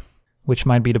Conrad, which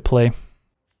might be the play.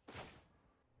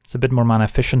 It's a bit more mana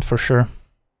efficient for sure.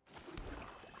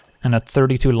 And at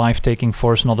 32 life taking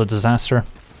 4 is not a disaster.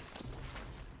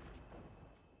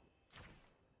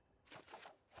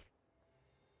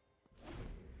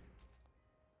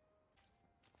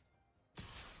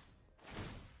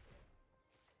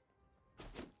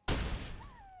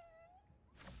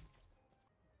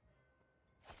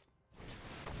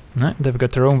 Nah, they've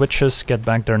got their own Witches, get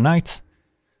back their Knight.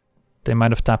 They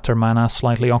might have tapped their mana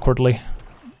slightly awkwardly.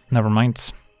 Never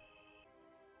mind.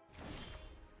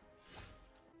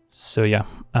 So yeah,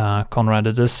 Conrad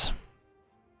it is.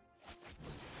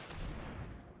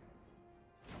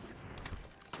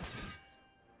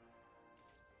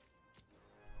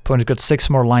 Opponent's got 6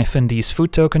 more life in these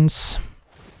food tokens.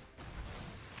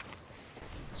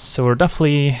 So we're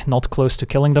definitely not close to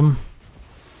killing them.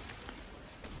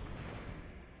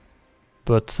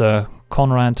 But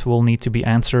Conrad will need to be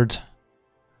answered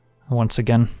once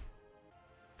again.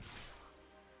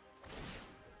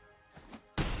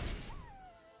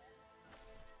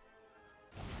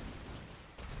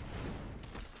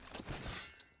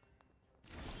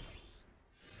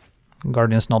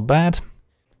 Guardian's not bad.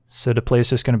 So the play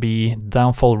is just going to be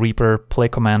downfall Reaper, play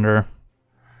Commander,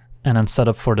 and then set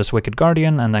up for this Wicked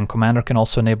Guardian, and then Commander can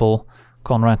also enable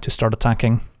Conrad to start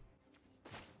attacking.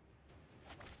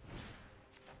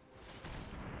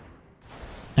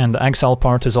 And the exile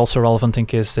part is also relevant in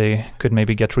case they could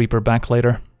maybe get Reaper back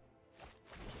later.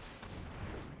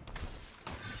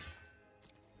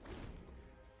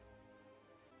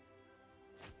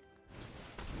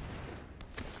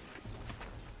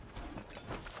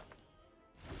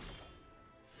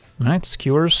 Alright,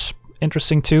 Skewers,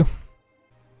 interesting too.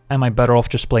 Am I better off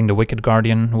just playing the Wicked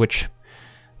Guardian, which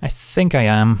I think I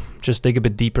am. Just dig a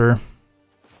bit deeper.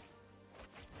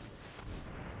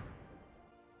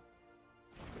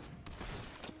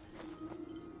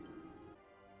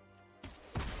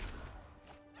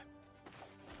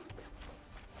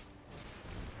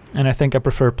 And I think I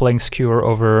prefer playing Skewer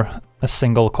over a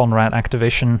single Conrad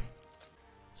activation.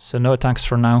 So no attacks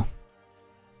for now.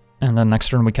 And then next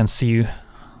turn we can see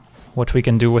what we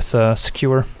can do with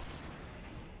Skewer.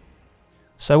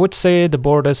 So I would say the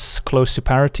board is close to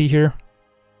parity here.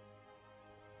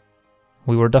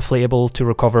 We were definitely able to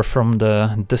recover from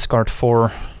the discard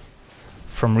 4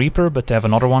 from Reaper, but they have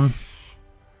another one.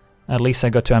 At least I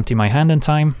got to empty my hand in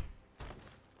time.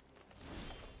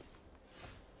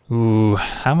 Ooh,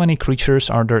 how many creatures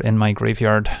are there in my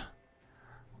graveyard?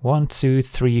 1, 2,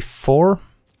 3, 4.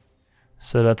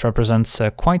 So that represents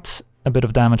quite a bit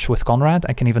of damage with Conrad.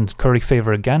 I can even curry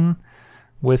favor again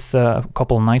with a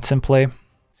couple knights in play.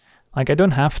 Like, I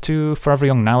don't have to Forever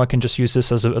Young now, I can just use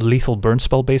this as a lethal burn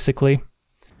spell basically.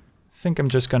 I think I'm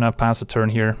just gonna pass a turn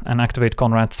here and activate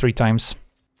Conrad 3 times.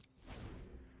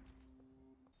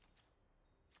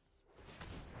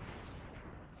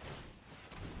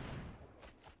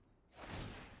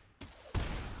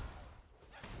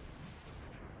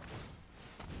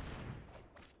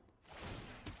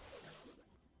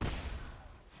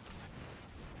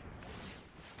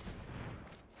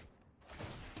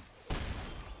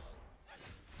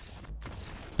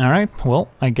 Alright, well,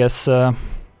 I guess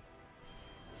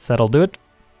that'll do it.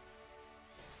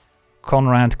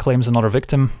 Conrad claims another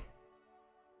victim.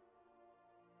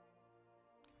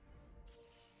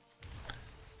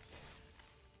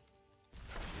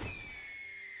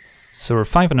 So we're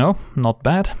 5-0, not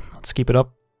bad. Let's keep it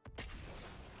up.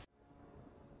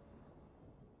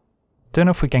 Don't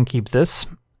know if we can keep this.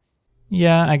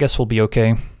 Yeah, I guess we'll be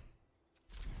okay.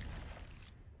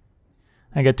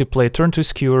 I get to play turn 2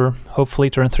 Skewer, hopefully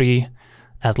turn 3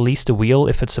 at least a wheel.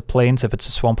 If it's a plains, if it's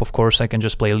a swamp, of course, I can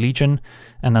just play Legion,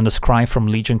 and then the Scry from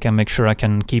Legion can make sure I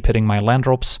can keep hitting my land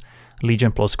drops.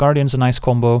 Legion plus Guardian's a nice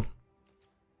combo.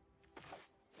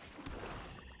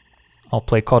 I'll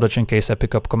play Cottage in case I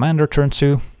pick up Commander turn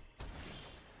 2.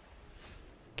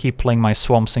 Keep playing my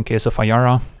swamps in case of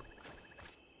Ayara.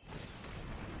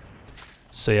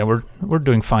 So yeah, we're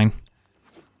doing fine.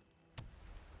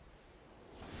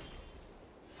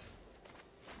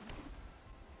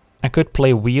 I could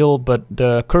play Wheel, but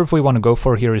the curve we want to go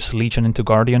for here is Legion into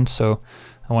Guardian, so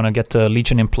I want to get the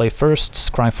Legion in play first,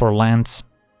 scry for lands.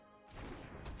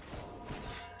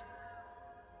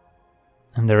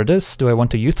 And there it is. Do I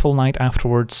want a Youthful Knight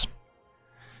afterwards?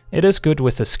 It is good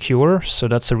with a Skewer, so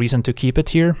that's a reason to keep it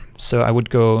here. So I would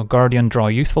go Guardian, draw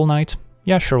Youthful Knight.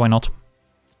 Yeah, sure, why not?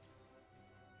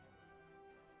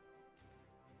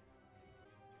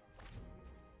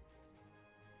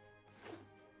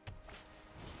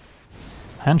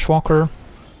 Henchwalker.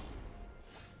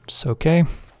 It's okay.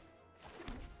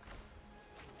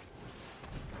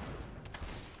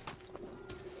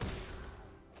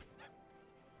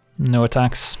 No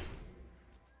attacks.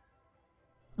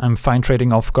 I'm fine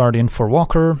trading off Guardian for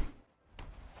Walker.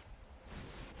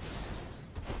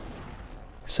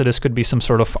 So this could be some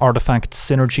sort of artifact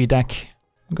synergy deck.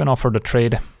 I'm gonna offer the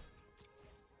trade.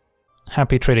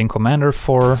 Happy trading Commander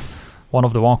for one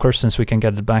of the Walkers since we can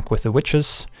get it back with the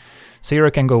Witches. So here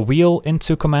I can go Wheel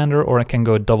into Commander, or I can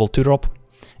go double 2-drop.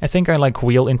 I think I like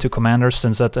Wheel into Commander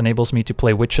since that enables me to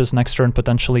play Witches next turn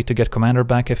potentially to get Commander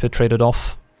back if it traded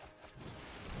off.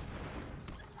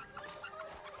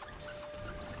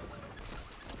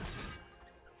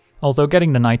 Although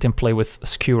getting the Knight in play with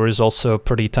Skewer is also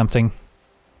pretty tempting.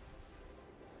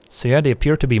 So yeah, they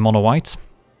appear to be mono-white.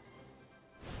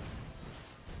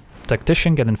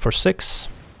 Tactician, get in for 6.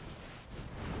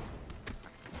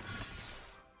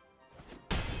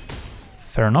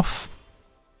 Fair enough.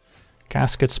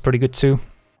 Casket's pretty good too.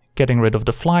 Getting rid of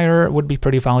the Flyer would be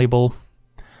pretty valuable.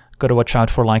 Gotta watch out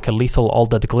for like a lethal All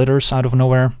That Glitters out of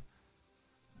nowhere.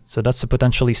 So that's a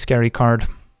potentially scary card.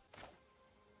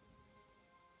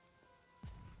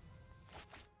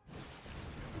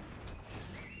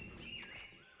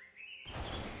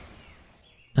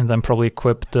 And then probably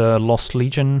equip the Lost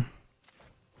Legion.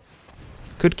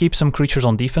 Could keep some creatures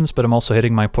on defense, but I'm also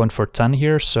hitting my point for 10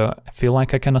 here, so I feel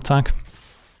like I can attack.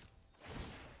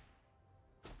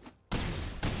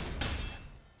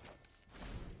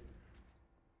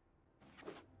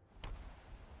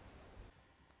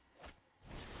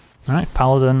 Alright,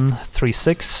 Paladin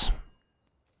 3/6.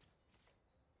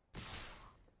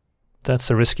 That's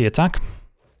a risky attack.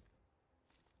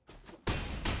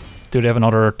 Do they have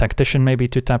another Tactician maybe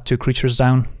to tap 2 creatures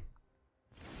down?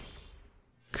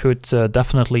 Could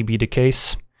definitely be the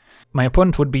case. My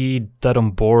opponent would be dead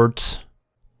on board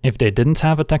if they didn't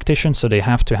have a Tactician, so they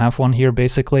have to have one here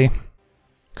basically.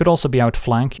 Could also be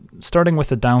outflank. Starting with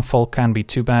the Downfall can't be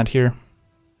too bad here.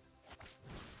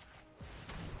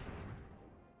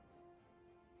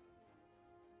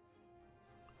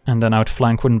 And then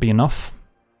outflank wouldn't be enough.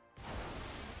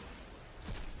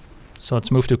 So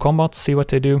let's move to combat, see what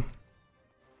they do.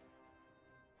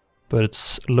 But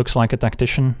it looks like a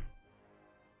Tactician.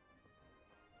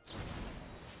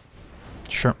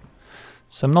 Sure.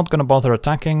 So I'm not gonna bother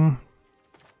attacking.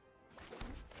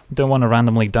 Don't want to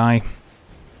randomly die.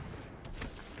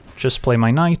 Just play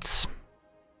my Knights.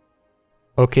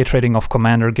 Okay, trading off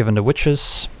Commander given the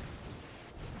Witches.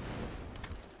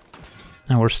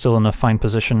 And we're still in a fine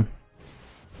position.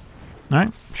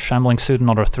 Alright, Shambling Suit,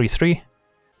 another 3/3.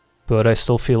 But I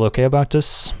still feel okay about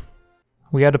this.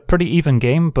 We had a pretty even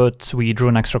game, but we drew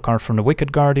an extra card from the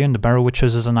Wicked Guardian. The Barrow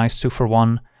Witches is a nice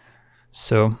 2-for-1.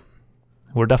 So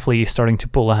we're definitely starting to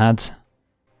pull ahead.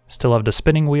 Still have the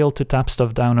Spinning Wheel to tap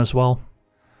stuff down as well.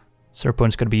 So our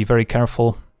opponent's going to be very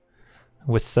careful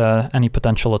with any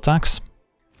potential attacks.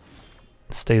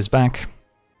 Stays back.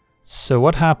 So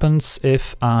what happens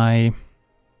if I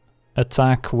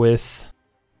attack with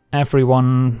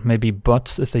everyone, maybe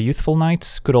but the Youthful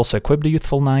Knight? Could also equip the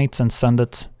Youthful Knight and send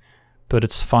it, but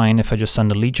it's fine if I just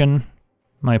send a Legion.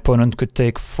 My opponent could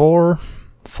take 4,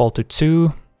 fall to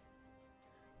 2,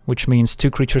 which means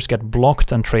 2 creatures get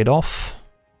blocked and trade off,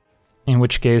 in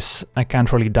which case I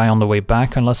can't really die on the way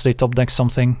back unless they top deck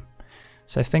something.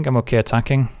 So I think I'm okay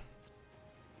attacking.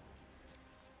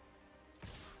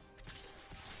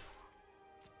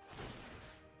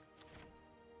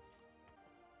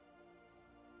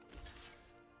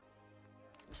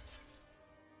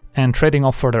 And trading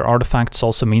off for their artifacts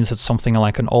also means that something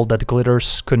like an All That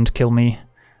Glitters couldn't kill me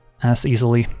as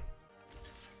easily.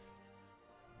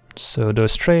 So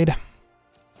those trade.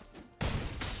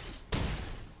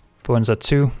 Opponent's at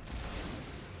 2.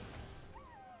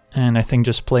 And I think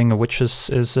just playing a Witches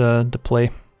is the play.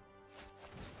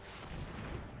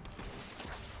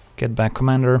 Get back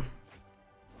Commander.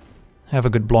 Have a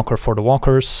good blocker for the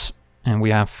Walkers. And we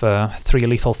have 3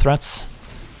 lethal threats.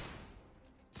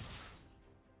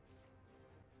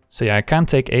 So yeah, I can't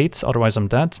take 8, otherwise I'm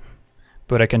dead.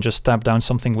 But I can just tap down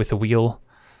something with a wheel.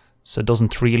 So it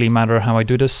doesn't really matter how I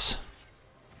do this.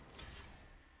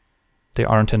 They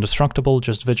aren't indestructible,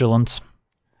 just vigilant.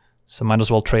 So might as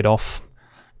well trade off.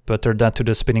 But they're dead to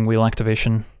the spinning wheel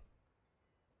activation.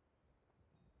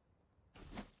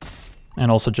 And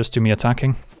also just to me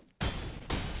attacking.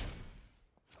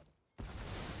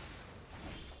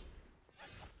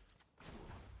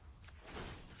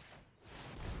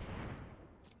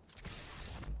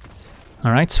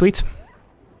 Alright, sweet.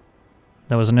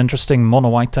 That was an interesting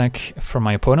mono-white deck from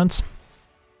my opponents.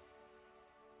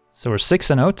 So we're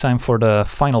 6-0, time for the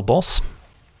final boss.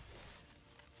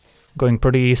 Going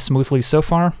pretty smoothly so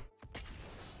far.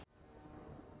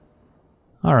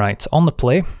 Alright, on the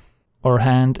play. Our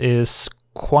hand is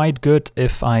quite good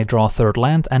if I draw a 3rd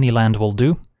land. Any land will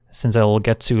do, since I'll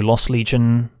get to Lost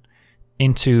Legion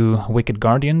into Wicked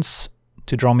Guardians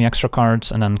to draw me extra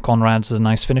cards, and then Conrad's a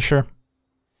nice finisher.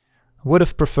 Would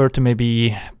have preferred to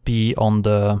maybe be on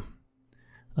the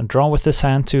draw with this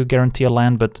hand to guarantee a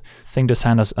land, but I think this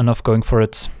hand has enough going for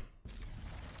it.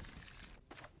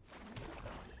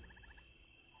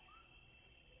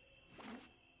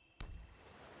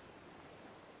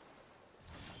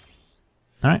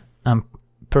 Alright, I'm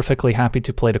perfectly happy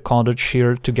to play the Cottage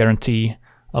here to guarantee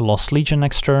a Lost Legion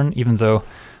next turn, even though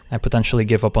I potentially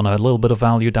give up on a little bit of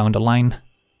value down the line.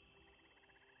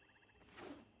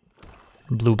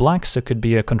 Blue-black, so it could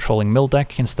be a controlling mill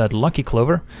deck, instead Lucky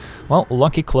Clover. Well,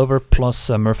 Lucky Clover plus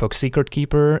Merfolk Secret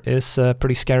Keeper is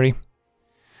pretty scary.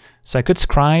 So I could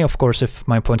scry, of course if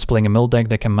my opponent's playing a mill deck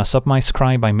they can mess up my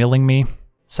scry by milling me.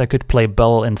 So I could play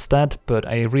Bell instead, but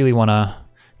I really want to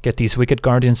get these Wicked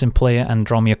Guardians in play and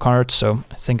draw me a card, so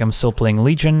I think I'm still playing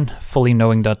Legion, fully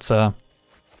knowing that the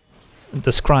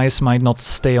scries might not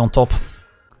stay on top.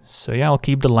 So yeah, I'll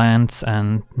keep the land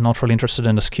and not really interested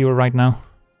in the skewer right now.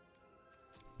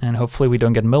 And hopefully we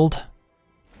don't get milled.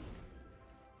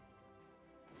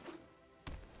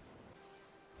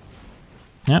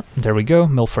 Yeah, there we go,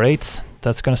 mill for 8.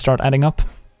 That's gonna start adding up.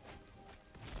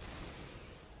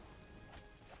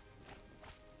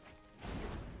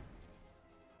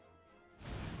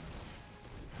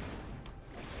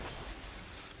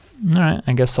 Alright,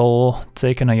 I guess I'll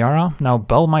take an Ayara. Now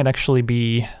Bell might actually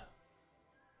be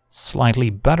slightly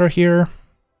better here.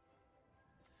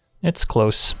 It's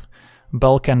close.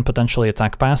 Bell can potentially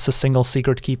attack past a single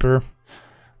Secret Keeper,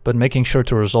 but making sure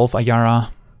to resolve Ayara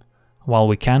while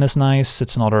we can is nice.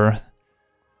 It's another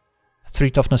 3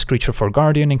 toughness creature for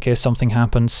Guardian in case something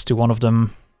happens to one of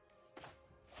them.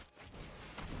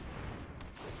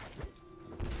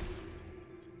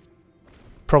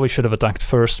 Probably should have attacked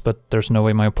first, but there's no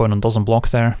way my opponent doesn't block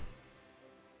there.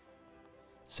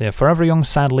 So yeah, Forever Young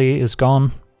sadly is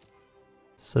gone.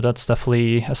 So that's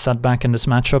definitely a setback in this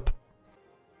matchup.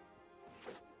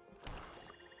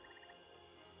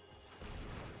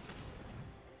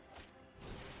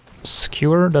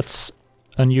 Skewer, that's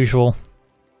unusual.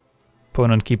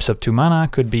 Opponent keeps up 2 mana,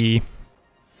 could be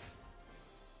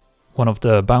one of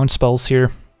the bounce spells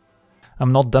here.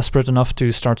 I'm not desperate enough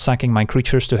to start sacking my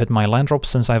creatures to hit my land drop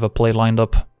since I have a play lined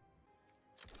up.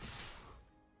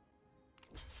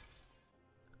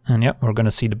 And yeah, we're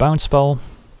gonna see the bounce spell.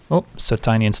 Oh, so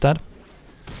tiny instead.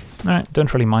 Alright,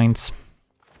 don't really mind.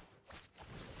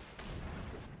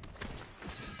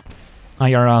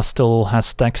 Ayara still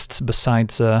has text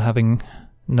besides having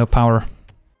no power.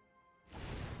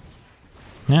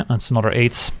 Yeah, that's another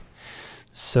 8.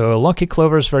 So Lucky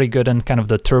Clover is very good in kind of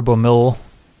the Turbo Mill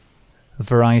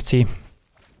variety.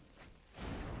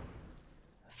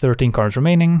 13 cards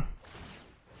remaining.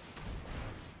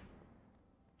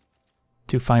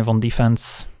 2/5 on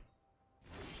defense.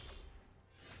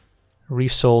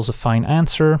 Reef Soul's a fine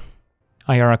answer.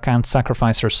 Ayara can't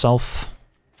sacrifice herself.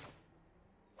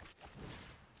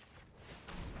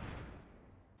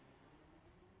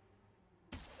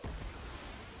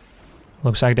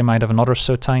 Looks like they might have another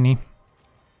So Tiny.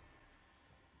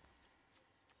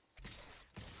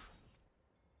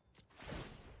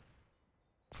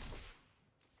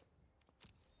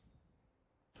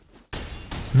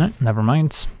 No, never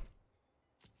mind.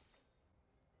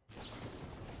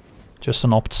 Just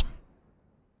an opt.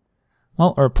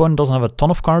 Well, our opponent doesn't have a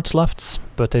ton of cards left,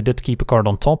 but they did keep a card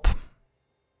on top.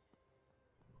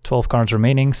 12 cards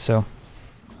remaining, so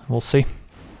we'll see.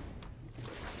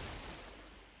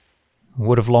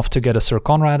 Would have loved to get a Sir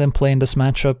Conrad in play in this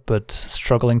matchup, but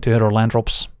struggling to hit our land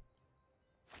drops.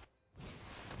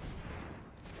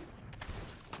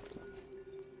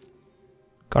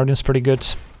 Guardian's pretty good.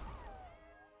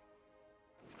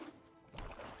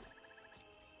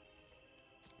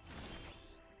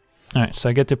 Alright, so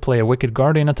I get to play a Wicked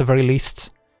Guardian at the very least.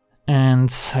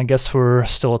 And I guess we're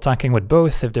still attacking with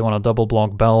both. If they want to double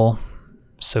block Bell,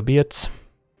 so be it.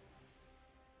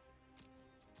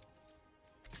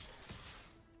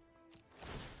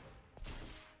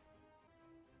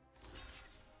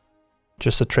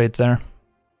 Just a trade there.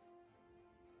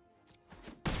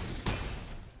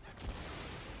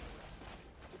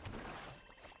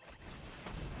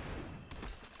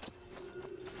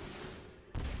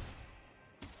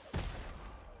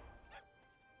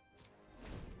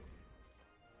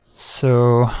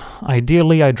 So,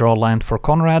 ideally I draw land for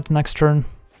Conrad next turn.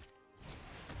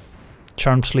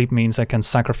 Charmed Sleep means I can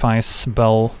sacrifice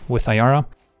Bell with Ayara.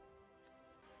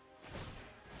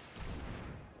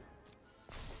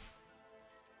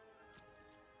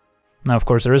 Now, of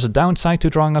course, there is a downside to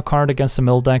drawing a card against the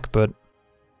mill deck, but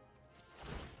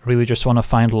really just want to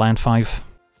find land 5.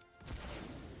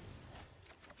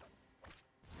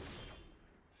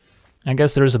 I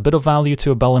guess there is a bit of value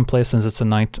to a Bell in play since it's a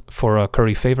knight for a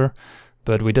curry favor,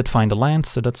 but we did find a land,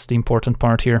 so that's the important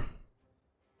part here.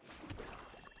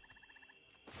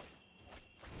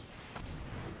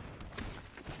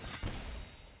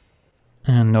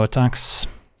 And no attacks.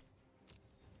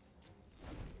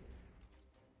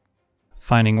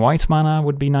 Finding white mana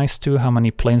would be nice too. How many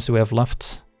planes do we have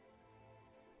left?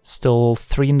 Still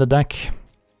 3 in the deck.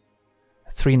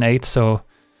 3 and 8, so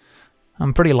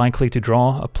I'm pretty likely to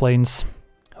draw a planes.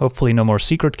 Hopefully no more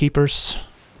Secret Keepers.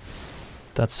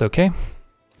 That's okay.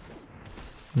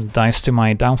 Dice to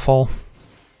my downfall.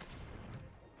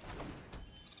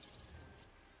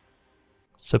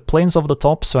 So planes off the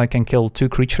top so I can kill 2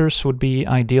 creatures would be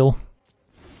ideal.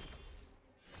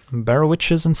 Barrow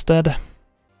Witches instead.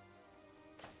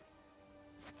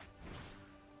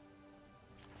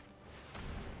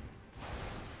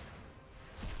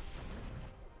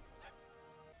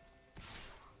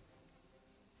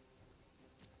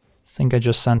 I think I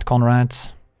just sent Conrad.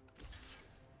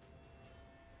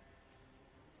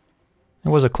 It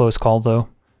was a close call though.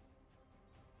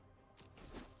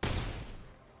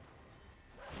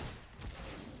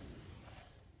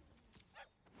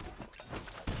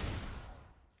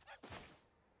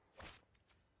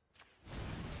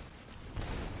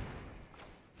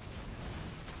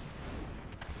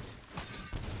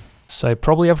 So I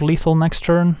probably have lethal next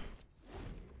turn.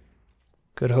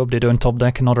 Good hope they don't top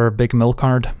deck another big mill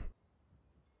card.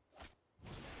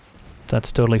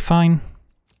 That's totally fine.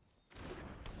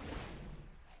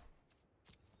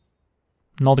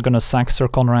 Not gonna sack Sir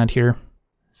Conrad here,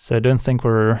 so I don't think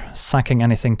we're sacking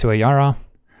anything to Ayara.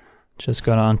 Just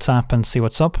gonna untap and see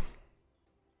what's up.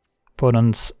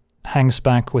 Opponent hangs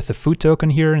back with a food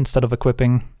token here instead of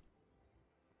equipping.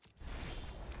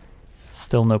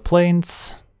 Still no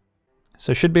planes.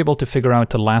 So I should be able to figure out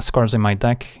the last cards in my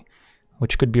deck,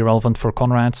 which could be relevant for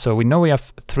Conrad. So we know we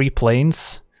have 3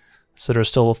 planes. So there's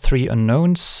still 3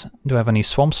 unknowns. Do I have any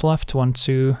swamps left? 1,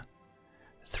 2,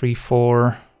 3,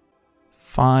 4,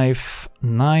 5,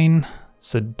 9.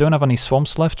 So don't have any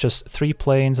swamps left, just 3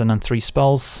 planes and then 3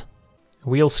 spells.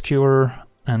 Wheel Skewer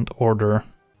and Order.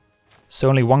 So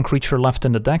only 1 creature left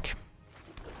in the deck.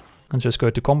 Let's just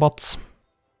go to combat.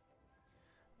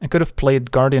 I could have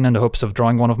played Guardian in the hopes of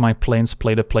drawing one of my planes,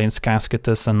 played a Plains Casket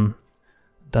this, and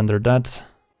then they're dead.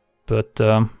 But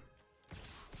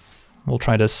we'll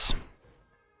try this.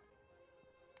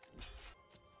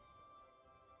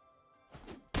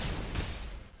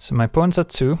 So my opponent's at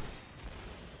 2.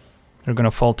 They're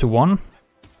gonna fall to 1.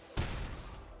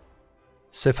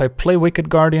 So if I play Wicked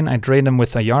Guardian, I drain them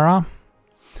with Ayara.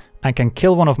 I can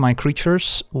kill one of my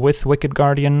creatures with Wicked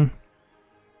Guardian,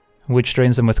 which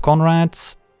drains them with Conrad.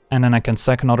 And then I can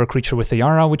sack another creature with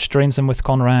Ayara, which drains them with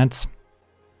Conrad.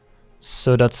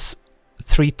 So that's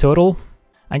 3 total.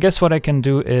 I guess what I can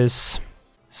do is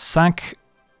sack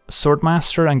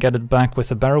Swordmaster and get it back with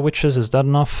the Barrow Witches. Is that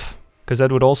enough? Because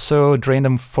that would also drain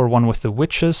them for 1 with the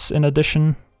Witches in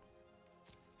addition.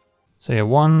 So yeah,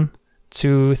 1,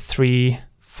 2, 3,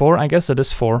 4. I guess that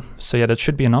is 4. So yeah, that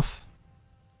should be enough.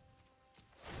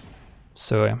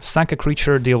 So yeah, sack a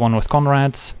creature, deal 1 with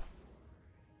Conrad.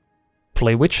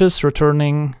 Play Witches,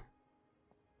 returning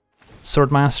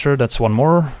Swordmaster, that's one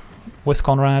more with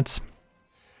Conrad.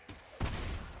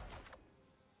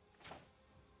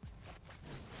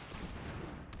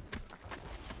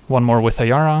 One more with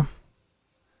Ayara.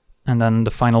 And then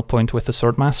the final point with the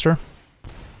Swordmaster.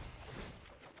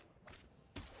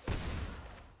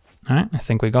 Alright, I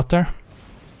think we got there.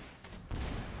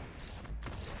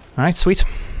 Alright, sweet.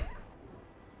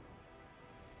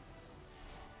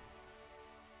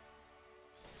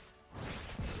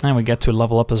 And we get to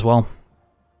level up as well.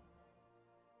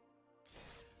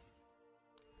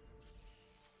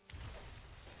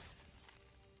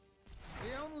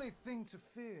 The only thing to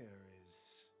fear is,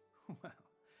 well,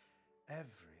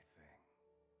 everything.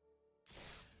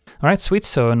 Alright, sweet,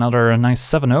 so another nice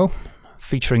 7-0,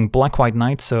 featuring Black-White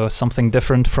Knight, so something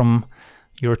different from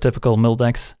your typical mill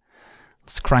decks.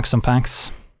 Let's crack some packs.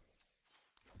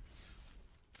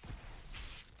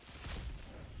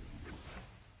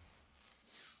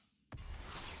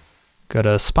 Got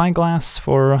a Spyglass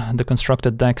for the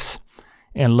constructed decks.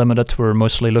 In Limited, we're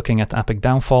mostly looking at Epic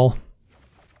Downfall.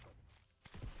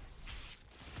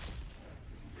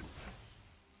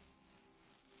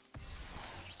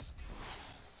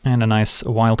 And a nice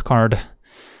wild card.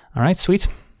 Alright, sweet.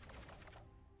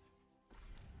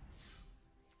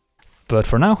 But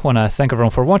for now, want to thank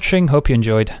everyone for watching, hope you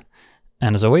enjoyed.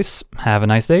 And as always, have a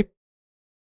nice day.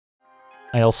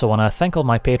 I also want to thank all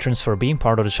my patrons for being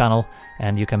part of the channel,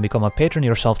 and you can become a patron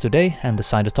yourself today and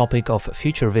decide the topic of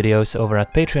future videos over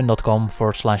at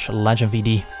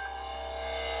patreon.com/LegenVD.